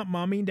 and it's not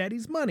mommy and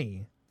daddy's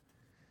money.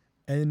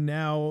 And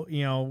now,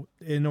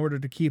 in order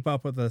to keep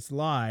up with this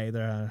lie,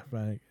 they're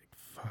like,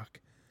 fuck.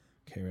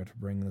 Okay, we have to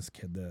bring this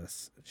kid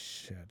this.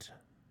 Shit.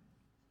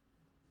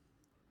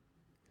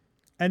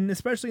 And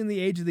especially in the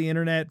age of the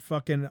internet,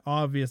 fucking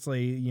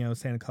obviously, you know,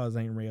 Santa Claus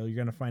ain't real. You're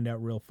gonna find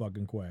out real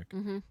fucking quick.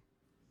 Mm-hmm.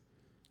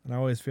 And I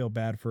always feel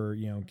bad for,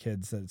 you know,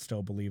 kids that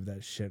still believe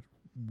that shit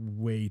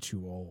way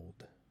too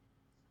old.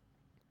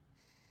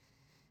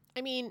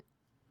 I mean,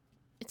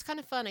 it's kind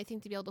of fun, I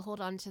think, to be able to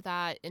hold on to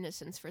that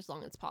innocence for as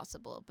long as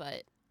possible,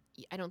 but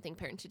I don't think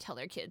parents should tell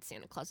their kids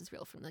Santa Claus is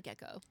real from the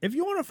get-go. If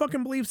you want to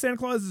fucking believe Santa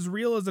Claus is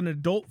real as an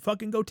adult,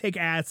 fucking go take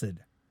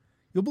acid.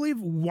 You'll believe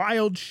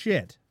wild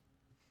shit.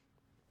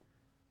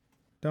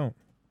 Don't.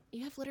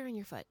 You have litter in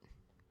your foot.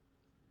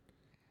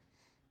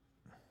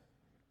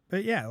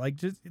 But yeah, like,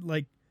 just,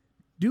 like,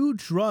 do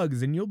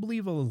drugs and you'll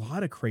believe a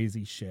lot of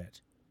crazy shit.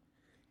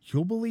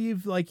 You'll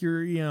believe, like,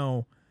 you're, you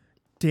know,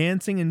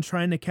 dancing and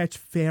trying to catch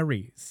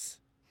fairies.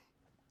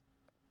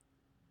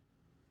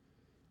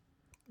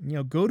 You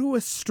know, go to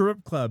a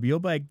strip club. You'll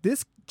be like,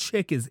 this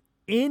chick is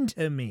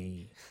into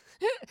me.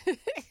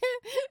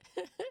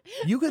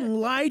 You can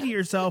lie to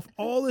yourself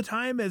all the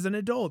time as an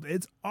adult.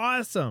 It's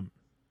awesome.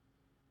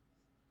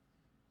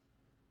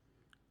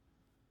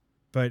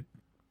 But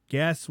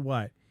guess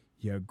what?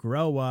 You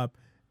grow up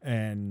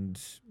and,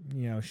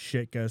 you know,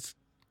 shit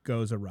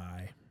goes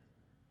awry.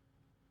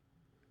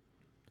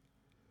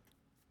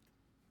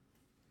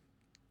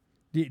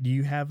 Do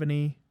you have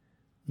any,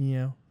 you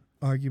know,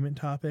 argument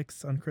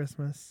topics on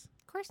Christmas?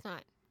 Of course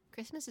not.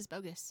 Christmas is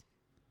bogus.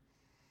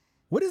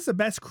 What is the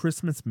best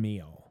Christmas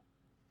meal?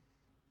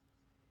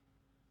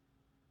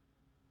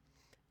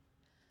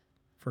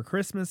 For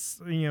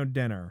Christmas, you know,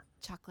 dinner.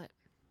 Chocolate.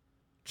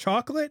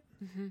 Chocolate?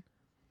 Mm-hmm.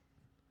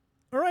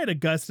 All right,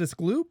 Augustus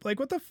Gloop. Like,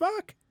 what the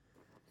fuck?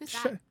 Who's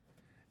that?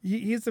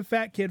 He's the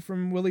fat kid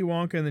from Willy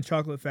Wonka and the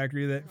Chocolate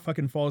Factory that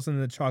fucking falls into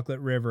the chocolate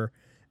river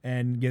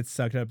and gets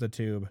sucked up the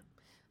tube.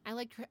 I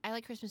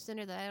like Christmas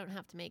dinner that I don't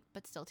have to make,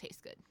 but still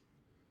tastes good.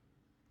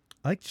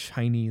 I like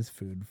Chinese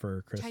food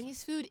for Christmas.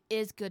 Chinese food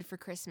is good for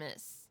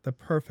Christmas. The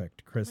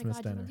perfect Oh my Christmas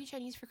god, do you dinner. want to do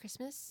Chinese for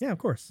Christmas? Yeah, of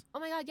course. Oh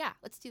my god, yeah,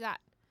 let's do that.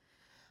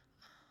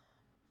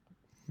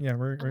 Yeah, I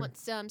want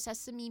some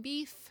sesame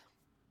beef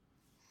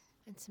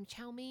and some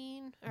chow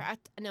mein.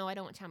 No, I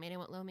don't want chow mein. I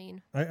want lo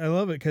mein. I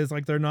love it because,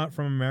 like, they're not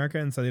from America,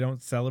 and so they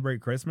don't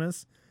celebrate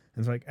Christmas.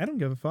 And it's like, I don't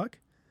give a fuck.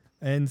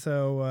 And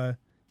so,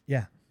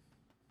 yeah.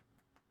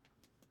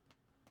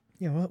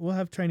 Yeah, we'll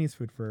have Chinese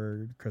food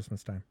for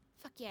Christmas time.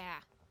 Fuck yeah.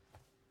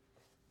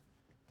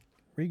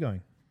 Where are you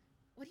going?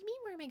 What do you mean,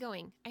 where am I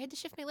going? I had to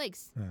shift my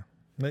legs. Yeah.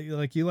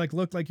 Like you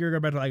looked like you were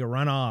about to, like,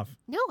 run off.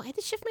 No, I had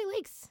to shift my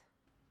legs.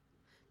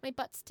 My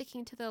butt's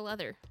sticking to the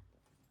leather.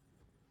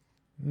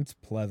 It's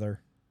pleather.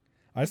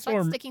 My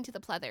butt's sticking to the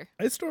pleather.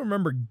 I still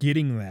remember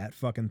getting that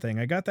fucking thing.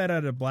 I got that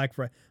at a Black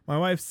Friday. My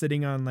wife's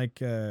sitting on,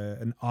 like,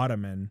 an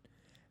ottoman,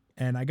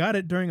 and I got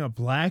it during a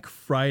Black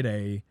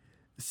Friday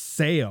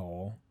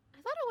sale. I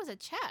thought it was a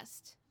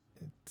chest.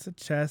 It's a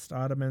chest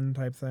ottoman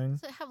type thing.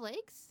 Does it have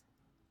legs?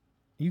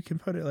 You can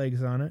put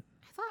legs on it.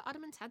 I thought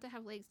ottomans had to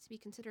have legs to be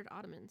considered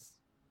ottomans.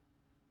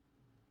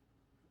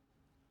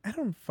 I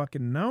don't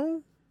fucking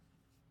know.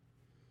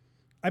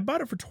 I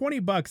bought it for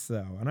 $20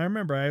 though, and I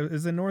remember I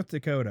was in North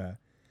Dakota,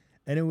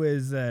 and it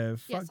was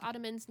Yes,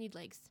 ottomans need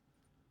legs.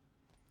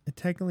 It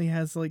technically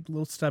has, like,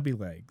 little stubby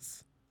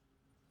legs.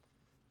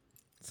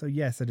 So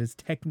yes, it is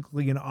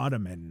technically an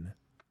ottoman.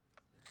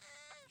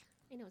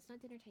 I know it's not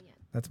dinner time yet.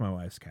 That's my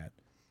wife's cat.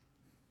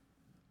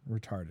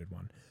 Retarded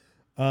one.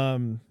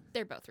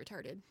 They're both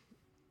retarded.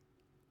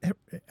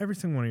 Every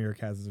single one of your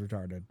cats is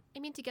retarded. I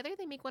mean, together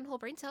they make one whole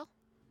brain cell.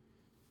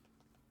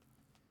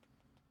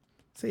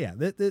 So yeah,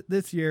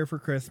 this year for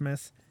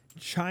Christmas,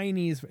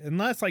 Chinese,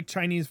 unless, like,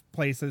 Chinese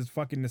places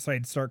fucking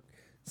decide to start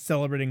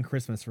celebrating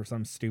Christmas for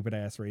some stupid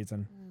ass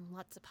reason.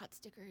 Lots of pot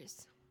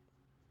stickers.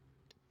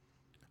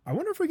 I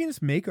wonder if we can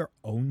just make our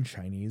own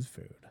Chinese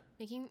food.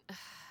 Making.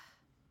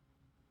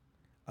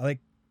 I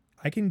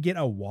can get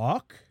a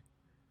wok.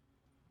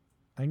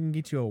 I can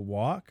get you a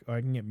wok, or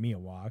I can get me a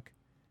wok.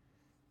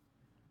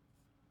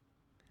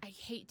 I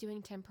hate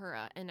doing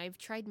tempura, and I've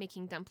tried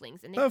making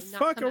dumplings, and they The do not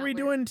fuck come are out we weird.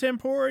 doing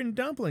tempura and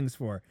dumplings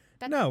for?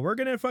 No, we're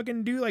gonna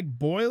fucking do, like,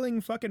 boiling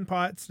fucking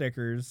pot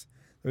stickers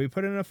that we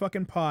put in a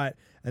fucking pot,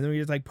 and then we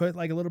just, like, put,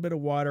 like, a little bit of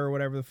water or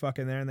whatever the fuck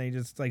in there, and they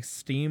just, like,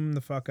 steam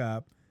the fuck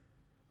up.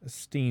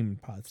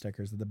 Steamed pot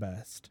stickers are the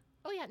best.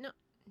 Oh yeah,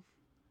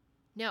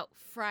 no,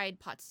 fried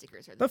pot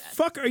stickers are the The best.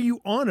 fuck are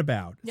you on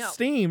about? No.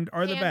 Steamed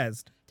are the And-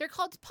 best. They're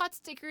called pot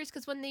stickers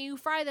because when you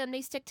fry them,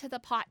 they stick to the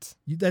pot.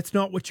 That's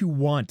not what you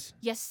want.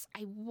 Yes,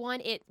 I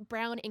want it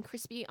brown and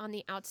crispy on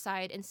the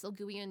outside and still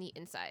gooey on the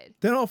inside.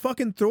 Then I'll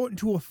fucking throw it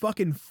into a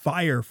fucking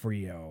fire for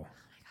you. Oh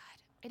my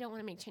god, I don't want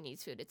to make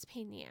Chinese food. It's a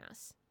pain in the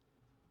ass.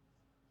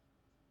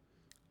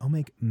 I'll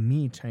make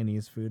me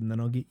Chinese food, and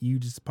then I'll get you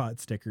just pot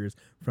stickers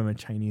from a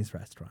Chinese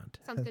restaurant.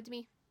 Sounds good to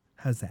me.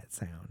 How's that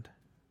sound?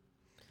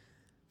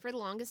 For the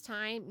longest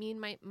time, me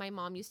and my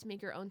mom used to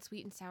make her own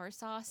sweet and sour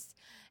sauce,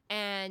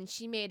 and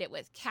she made it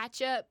with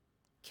ketchup,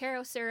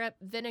 caro syrup,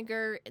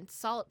 vinegar, and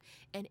salt,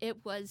 and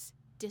it was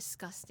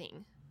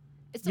disgusting.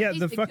 It still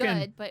tasted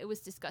good, but it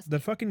was disgusting. The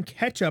fucking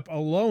ketchup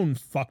alone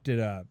fucked it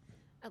up.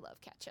 I love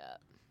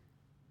ketchup.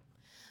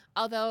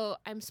 Although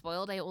I'm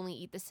spoiled, I only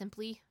eat the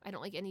Simply. I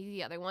don't like any of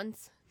the other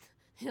ones.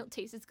 They don't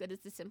taste as good as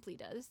the Simply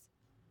does.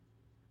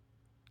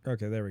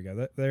 Okay, there we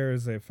go. There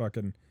is a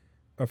fucking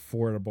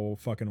affordable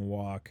fucking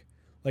walk.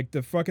 Like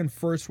the fucking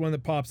first one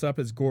that pops up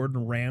is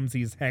Gordon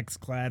Ramsay's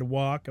Hex-Clad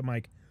Walk. I'm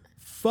like,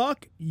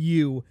 fuck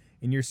you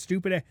and your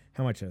stupid.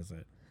 How much is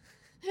it?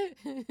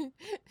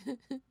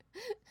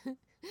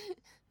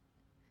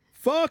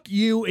 Fuck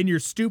you and your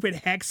stupid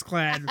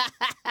Hex-Clad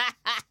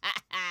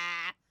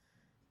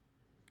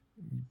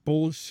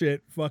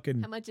bullshit.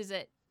 Fucking How much is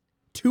it?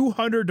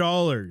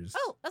 $200.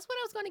 Oh, that's what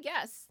I was going to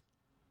guess.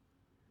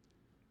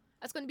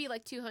 That's going to be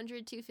like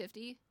 200,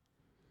 250.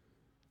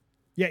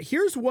 Yeah,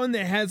 here's one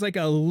that has like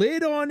a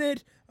lid on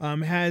it.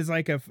 Has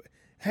like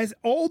has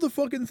all the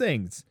fucking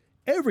things,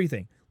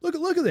 everything. Look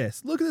at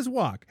this. Look at this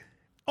walk.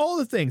 All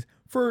the things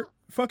for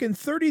fucking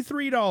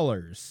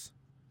 $33.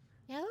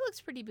 Yeah, that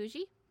looks pretty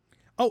bougie.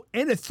 Oh,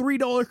 and a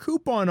 $3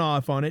 coupon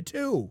off on it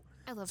too.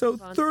 I love So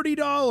coupons.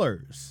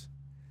 $30.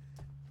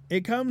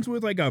 It comes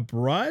with like a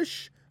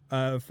brush,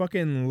 a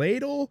fucking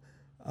ladle,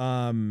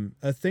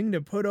 a thing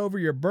to put over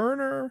your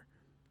burner,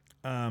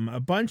 a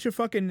bunch of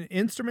fucking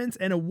instruments,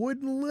 and a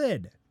wooden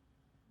lid.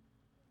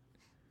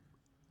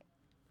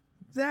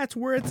 That's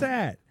where it's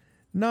at.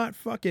 Not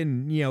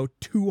fucking,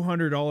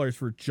 $200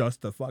 for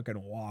just the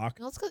fucking walk.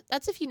 Well,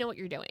 that's if you know what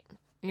you're doing.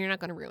 And you're not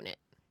going to ruin it.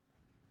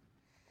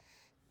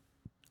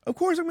 Of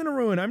course I'm going to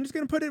ruin it. I'm just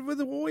going to put it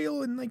with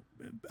oil and like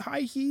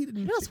high heat.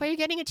 And No, that's why you're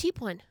getting a cheap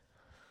one.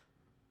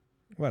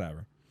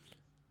 whatever.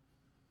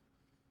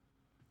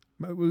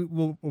 But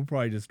we'll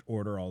probably just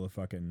order all the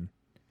fucking...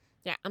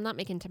 Yeah, I'm not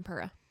making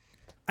tempura.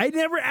 I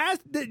never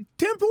asked...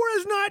 Tempura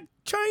is not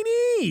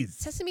Chinese!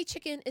 Sesame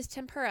chicken is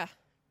tempura.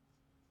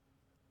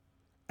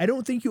 I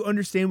don't think you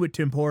understand what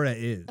tempura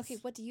is. Okay,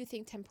 what do you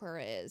think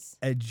tempura is?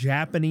 A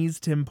Japanese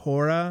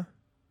tempura?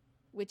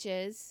 Which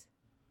is?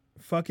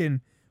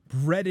 Fucking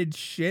breaded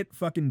shit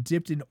fucking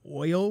dipped in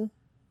oil?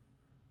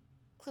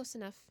 Close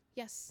enough.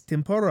 Yes.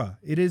 Tempura.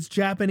 It is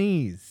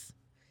Japanese.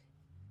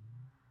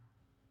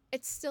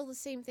 It's still the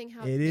same thing.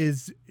 How It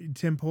is...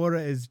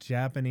 Tempura is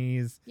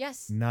Japanese,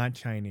 Yes. not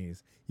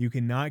Chinese. You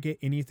cannot get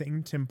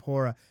anything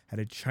tempura at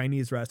a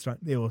Chinese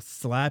restaurant. They will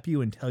slap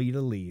you and tell you to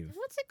leave.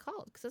 What's it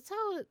called? Because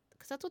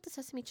that's what the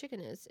sesame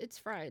chicken is. It's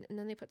fried and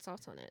then they put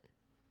sauce on it.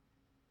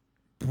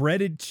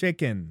 Breaded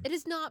chicken. It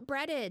is not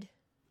breaded.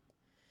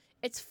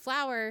 It's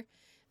flour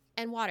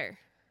and water.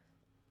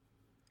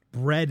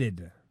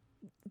 Breaded.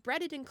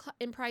 Breaded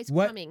implies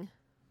What? crumbing.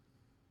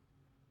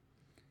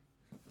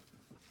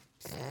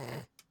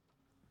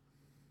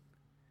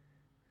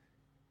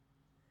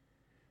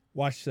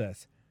 Watch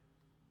this.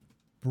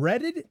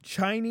 Breaded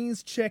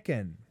Chinese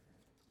chicken.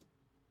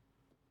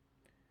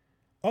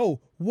 Oh,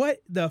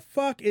 what the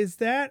fuck is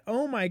that?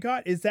 Oh my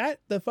god, is that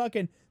the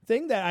fucking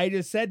thing that I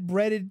just said?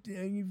 Breaded?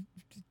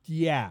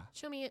 Yeah.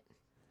 Show me it.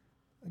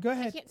 Go I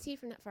ahead. can't see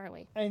from that far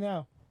away. I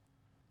know.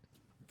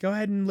 Go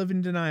ahead and live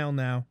in denial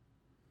now.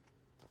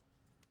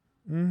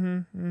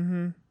 Yeah,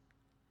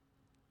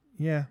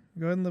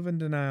 go ahead and live in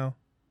denial.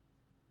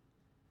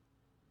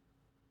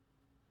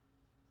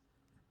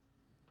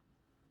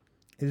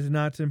 It is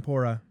not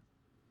tempura.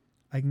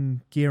 I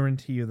can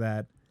guarantee you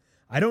that.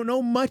 I don't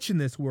know much in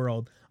this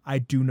world. I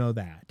do know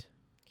that.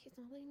 Okay, it's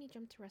not letting me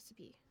jump to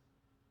recipe.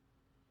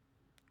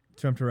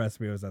 Jump to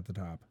recipe was at the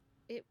top.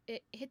 It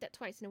hit that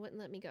twice and it wouldn't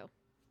let me go.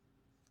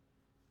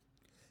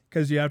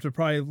 Because you have to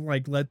probably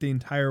like let the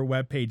entire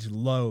web page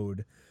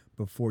load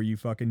before you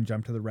fucking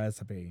jump to the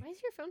recipe. Why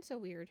is your phone so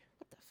weird?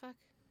 What the fuck?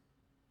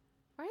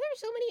 Why are there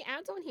so many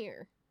ads on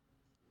here?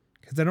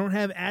 Because I don't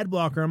have ad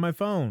blocker on my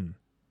phone.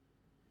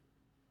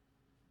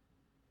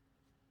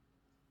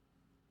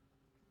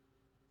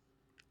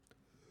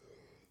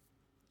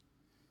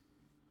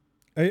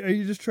 Are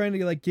you just trying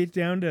to like get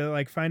down to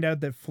like find out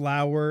that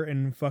flour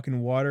and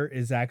fucking water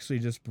is actually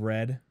just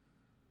bread?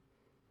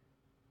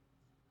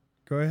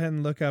 Go ahead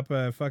and look up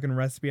a fucking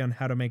recipe on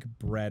how to make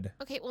bread.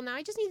 Okay, well now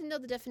I just need to know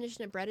the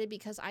definition of breaded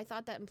because I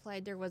thought that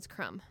implied there was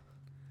crumb.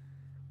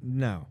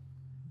 No.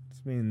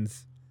 This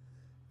means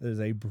there's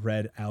a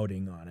bread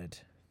outing on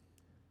it.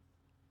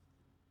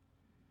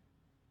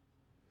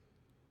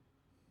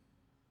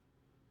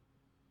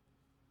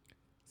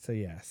 So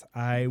yes,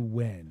 I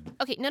win.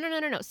 Okay, no.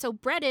 So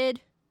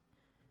breaded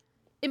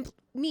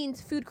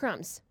means food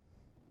crumbs.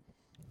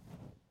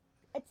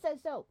 It says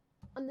so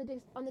on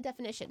the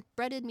definition.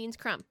 Breaded means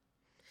crumb.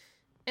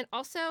 And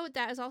also,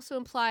 that is also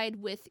implied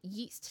with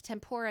yeast.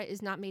 Tempura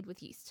is not made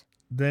with yeast.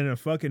 Then a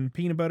fucking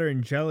peanut butter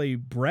and jelly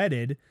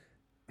breaded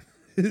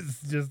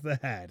is just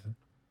that.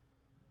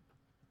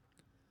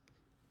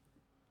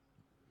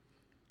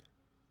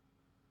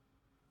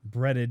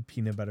 Breaded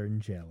peanut butter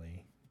and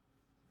jelly.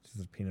 This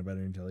is a peanut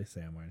butter and jelly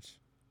sandwich.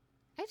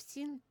 I've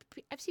seen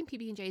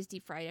PB&J's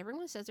deep fried.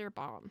 Everyone says they're a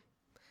bomb.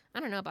 I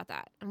don't know about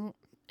that. I'm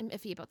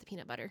iffy about the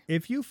peanut butter.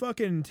 If you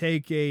fucking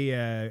take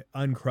a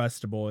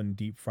Uncrustable and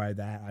deep fry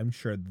that, I'm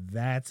sure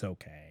that's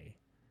okay.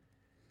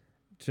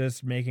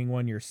 Just making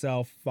one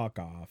yourself, fuck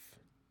off.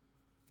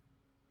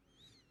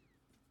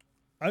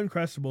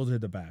 Uncrustables are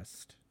the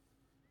best.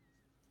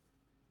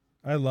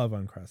 I love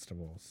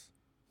Uncrustables.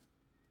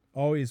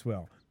 Always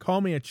will.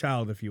 Call me a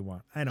child if you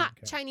want. I don't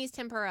care. Chinese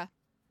tempura.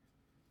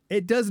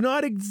 It does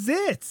not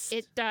exist.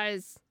 It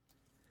does.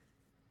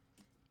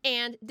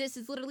 And this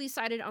is literally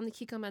cited on the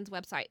Kikkoman's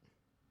website.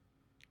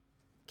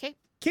 Okay?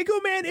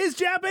 Kikkoman is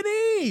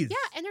Japanese. Yeah,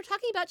 and they're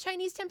talking about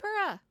Chinese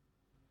tempura.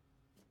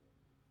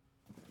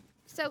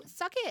 So,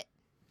 suck it.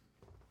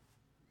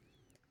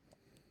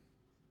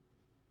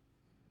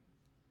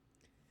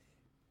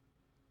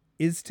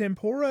 Is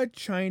tempura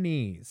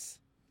Chinese?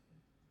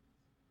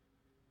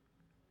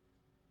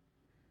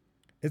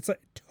 It's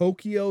like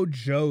Tokyo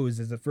Joe's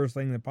is the first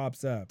thing that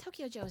pops up.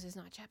 Tokyo Joe's is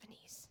not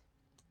Japanese.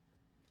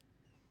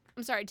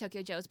 I'm sorry,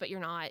 Tokyo Joe's, but you're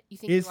not. You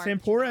think Is you are, but you're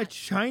tempura not.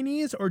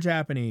 Chinese or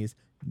Japanese?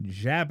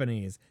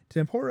 Japanese.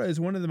 Tempura is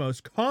one of the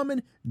most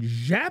common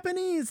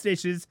Japanese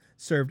dishes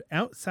served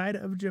outside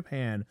of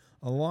Japan,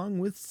 along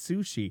with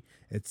sushi.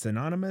 It's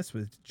synonymous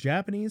with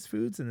Japanese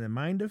foods in the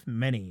mind of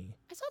many.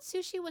 I thought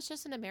sushi was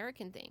just an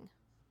American thing.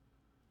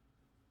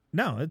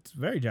 No, it's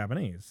very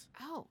Japanese.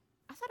 Oh,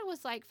 I thought it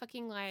was like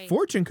fucking like...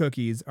 Fortune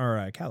cookies are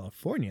a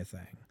California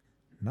thing,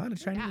 not a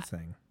Chinese that.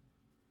 thing.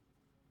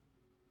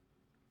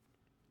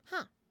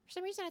 Huh. For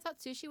some reason, I thought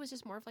sushi was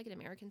just more of like an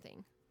American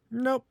thing.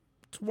 Nope,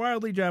 it's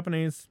wildly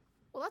Japanese.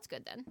 Well, that's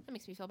good then. That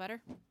makes me feel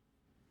better.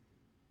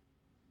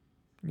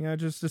 Yeah,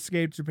 just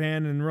escaped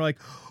Japan and we're like,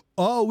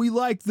 oh, we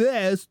like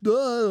this.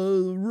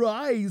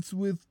 Rice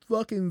with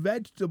fucking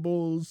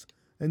vegetables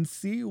and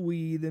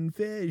seaweed and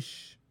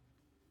fish.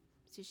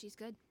 Sushi's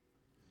good.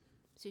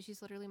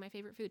 Sushi's literally my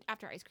favorite food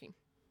after ice cream.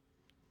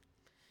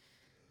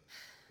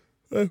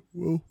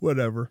 Well,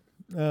 whatever.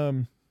 Yeah,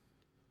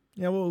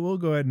 we'll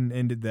go ahead and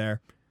end it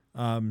there.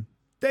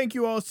 Thank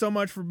you all so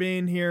much for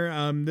being here.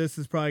 This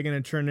is probably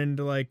going to turn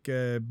into like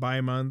a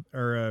bi-monthly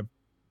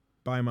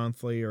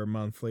or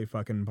monthly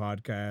fucking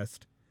podcast.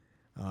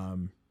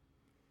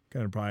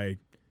 Gonna probably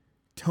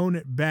tone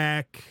it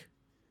back.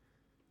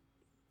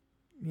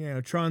 You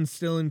know, Tron's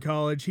still in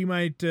college. He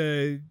might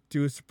do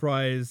a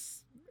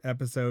surprise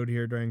episode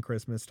here during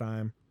Christmas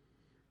time.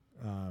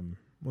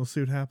 We'll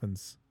see what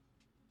happens.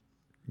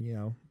 You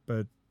know,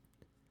 but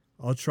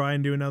I'll try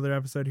and do another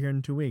episode here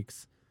in 2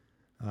 weeks.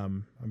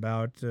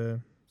 About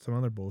some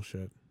other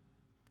bullshit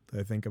that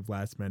I think of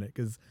last minute,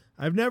 because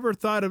I've never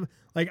thought of,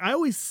 like, I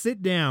always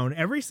sit down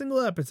every single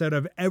episode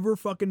I've ever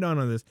fucking done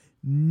on this.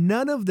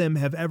 None of them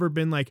have ever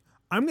been like,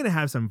 I'm gonna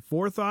have some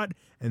forethought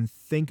and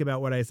think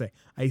about what I say.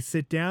 I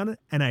sit down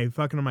and I'm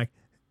like,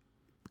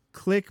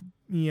 click,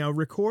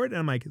 record, and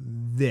I'm like,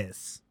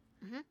 this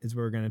is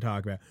what we're gonna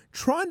talk about.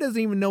 Tron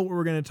doesn't even know what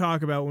we're gonna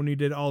talk about when we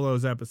did all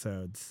those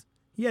episodes.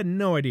 He had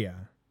no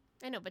idea.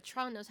 I know, but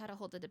Tron knows how to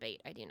hold a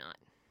debate. I do not.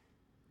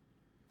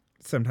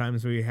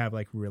 Sometimes we have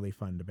like really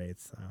fun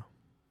debates, though.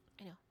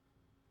 I know.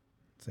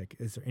 It's like,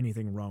 is there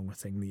anything wrong with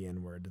saying the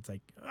N-word? It's like,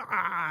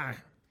 ah.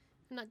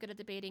 I'm not good at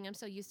debating. I'm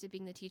so used to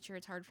being the teacher.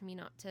 It's hard for me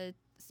not to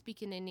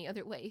speak in any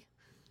other way.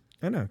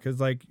 I know,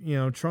 because like,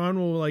 Tron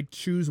will like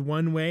choose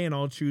one way and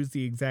I'll choose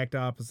the exact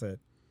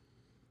opposite.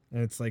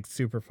 And it's like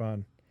super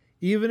fun.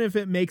 Even if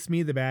it makes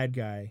me the bad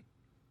guy.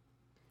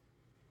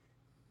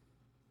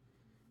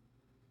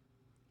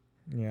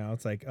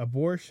 It's like,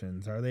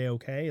 abortions, are they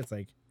okay? It's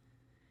like,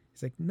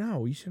 he's like,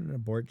 no, you shouldn't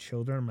abort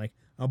children. I'm like,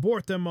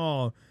 abort them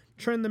all,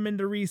 turn them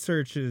into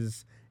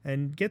researches,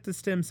 and get the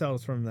stem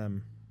cells from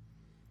them.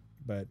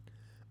 But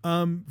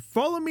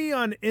follow me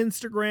on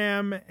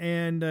Instagram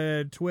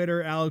and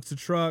Twitter, Alex the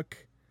Truck.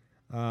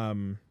 As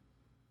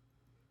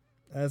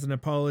an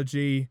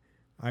apology,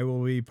 I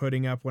will be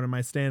putting up one of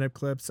my stand-up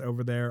clips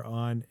over there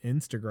on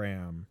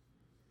Instagram.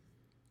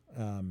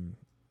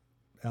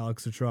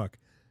 Alex the Truck.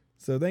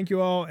 So thank you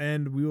all,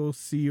 and we will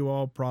see you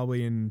all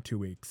probably in 2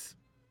 weeks.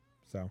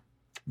 So,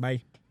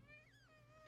 bye.